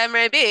potions that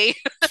may be,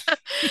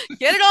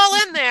 get it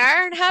all in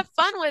there and have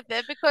fun with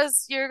it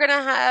because you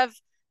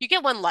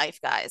get one life,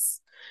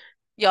 guys.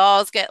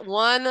 Y'all get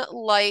one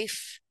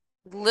life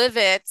live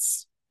it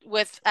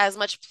with as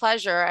much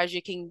pleasure as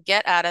you can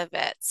get out of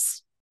it.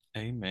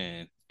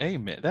 Amen.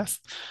 Amen. That's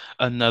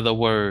another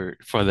word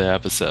for the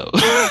episode.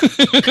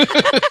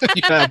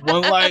 You have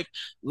one life,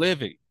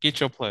 live it, get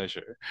your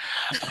pleasure.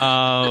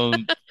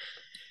 Um,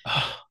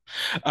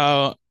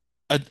 uh,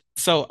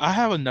 so I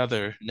have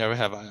another never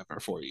have I ever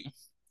for you.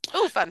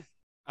 Oh, fun.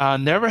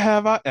 Never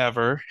have I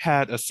ever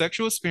had a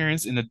sexual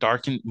experience in a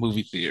darkened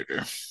movie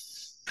theater.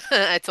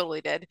 I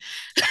totally did.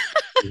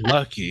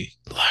 Lucky,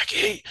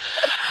 lucky.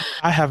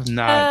 I have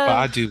not, but Uh,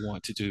 I do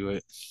want to do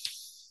it.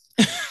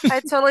 I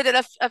totally did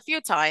a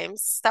few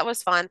times. That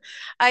was fun.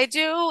 I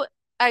do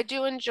I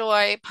do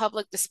enjoy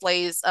public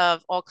displays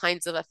of all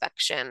kinds of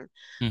affection,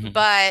 Mhm,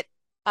 but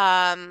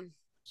um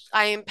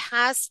I am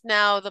past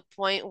now the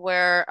point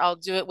where I'll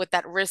do it with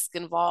that risk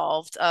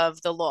involved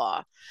of the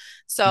law.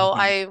 So mhm.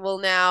 I will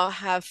now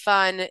have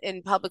fun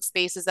in public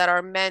spaces that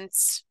are meant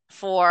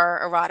for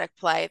erotic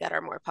play that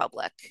are more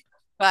public.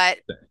 But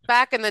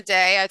back in the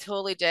day, I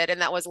totally did,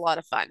 and that was a lot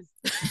of fun.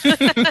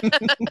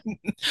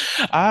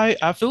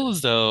 I feel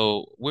as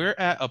though we're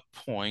at a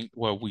point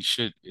where we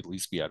should at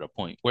least be at a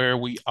point where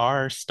we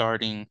are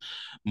starting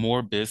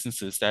more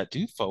businesses that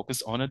do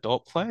focus on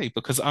adult play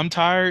because I'm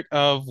tired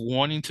of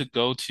wanting to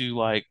go to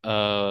like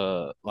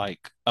a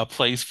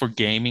place for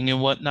gaming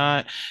and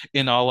whatnot,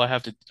 and all I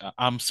have to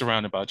I'm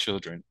surrounded by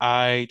children.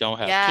 I don't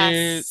have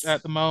kids Yes.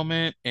 at the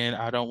moment, and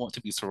I don't want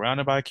to be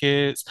surrounded by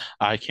kids.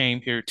 I came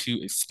here to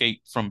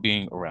escape from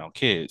being around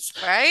kids.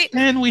 Right?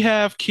 And we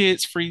have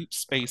kids-free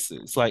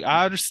spaces. Like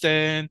I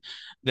understand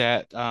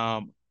that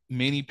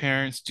many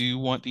parents do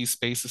want these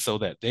spaces so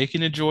that they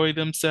can enjoy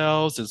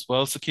themselves as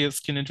well as the kids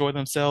can enjoy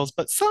themselves.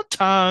 But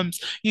sometimes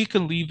you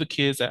can leave the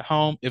kids at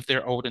home if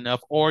they're old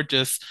enough, or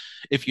just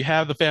if you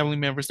have the family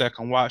members that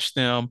can watch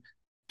them,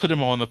 put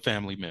them on the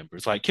family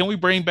members. Like, can we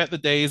bring back the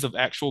days of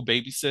actual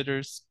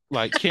babysitters?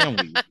 Like, can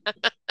we?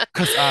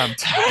 Because I'm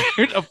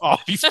tired of all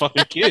these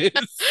fucking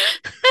kids.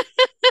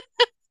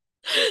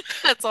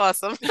 That's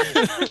awesome.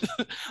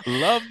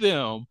 Love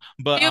them,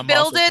 but You I'm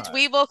build also it, tired.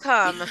 we will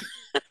come.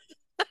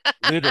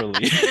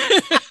 Literally.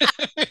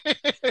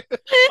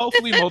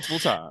 Hopefully multiple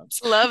times.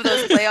 Love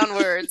those play on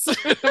words.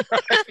 Right.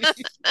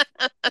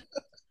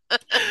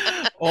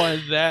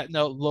 On that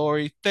note,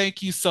 Lori,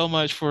 thank you so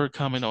much for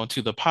coming on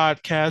to the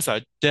podcast.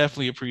 I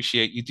definitely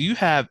appreciate you. Do you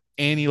have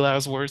any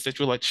last words that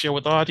you would like to share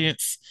with the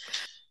audience?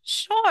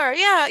 Sure.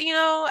 Yeah.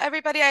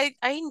 Everybody, I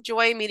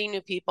enjoy meeting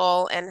new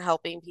people and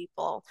helping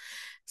people.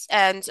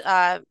 And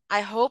I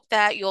hope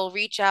that you'll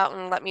reach out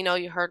and let me know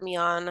you heard me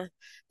on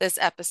this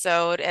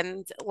episode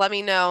and let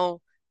me know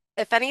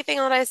if anything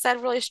that I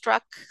said really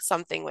struck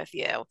something with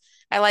you.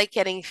 I like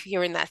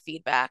hearing that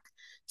feedback.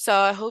 So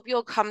I hope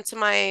you'll come to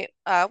my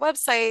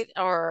website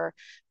or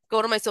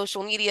go to my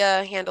social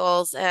media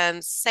handles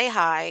and say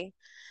hi.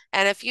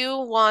 And if you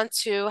want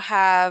to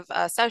have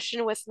a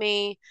session with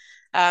me,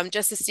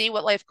 just to see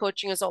what life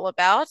coaching is all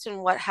about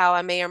and how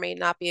I may or may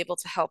not be able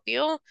to help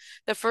you.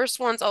 The first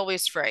one's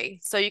always free.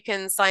 So you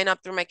can sign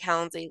up through my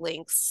Calendly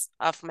links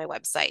off my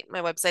website.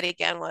 My website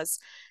again was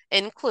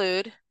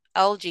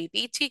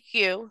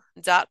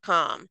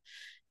includelgbtq.com.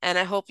 And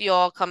I hope you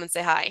all come and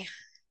say hi.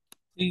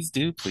 Please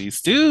do, please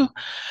do.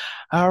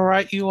 All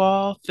right, you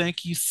all.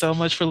 Thank you so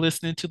much for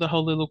listening to the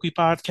Holy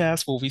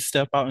podcast, where we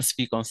step out and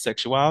speak on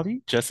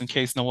sexuality. Just in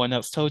case no one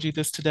else told you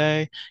this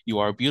today, you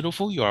are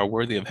beautiful, you are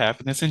worthy of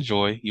happiness and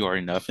joy, you are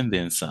enough and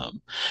then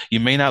some. You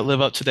may not live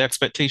up to the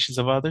expectations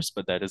of others,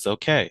 but that is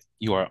okay.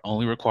 You are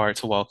only required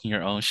to walk in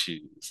your own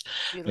shoes.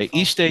 May Beautiful.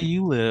 each day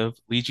you live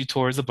lead you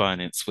towards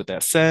abundance. With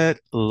that said,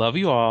 love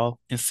you all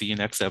and see you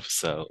next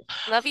episode.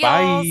 Love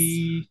y'all.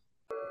 Bye.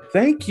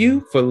 Thank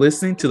you for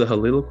listening to the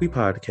Holiloquy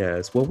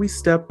podcast, where we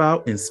step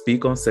out and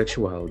speak on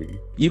sexuality.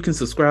 You can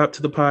subscribe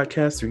to the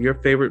podcast through your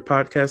favorite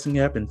podcasting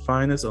app and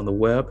find us on the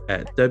web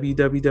at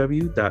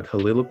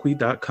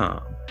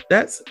www.holiloquy.com.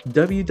 That's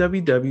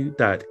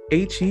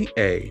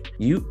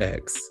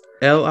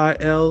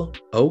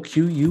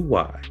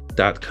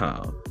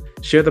www.heauxliloquy.com.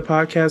 Share the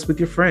podcast with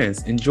your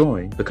friends and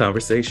join the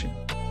conversation.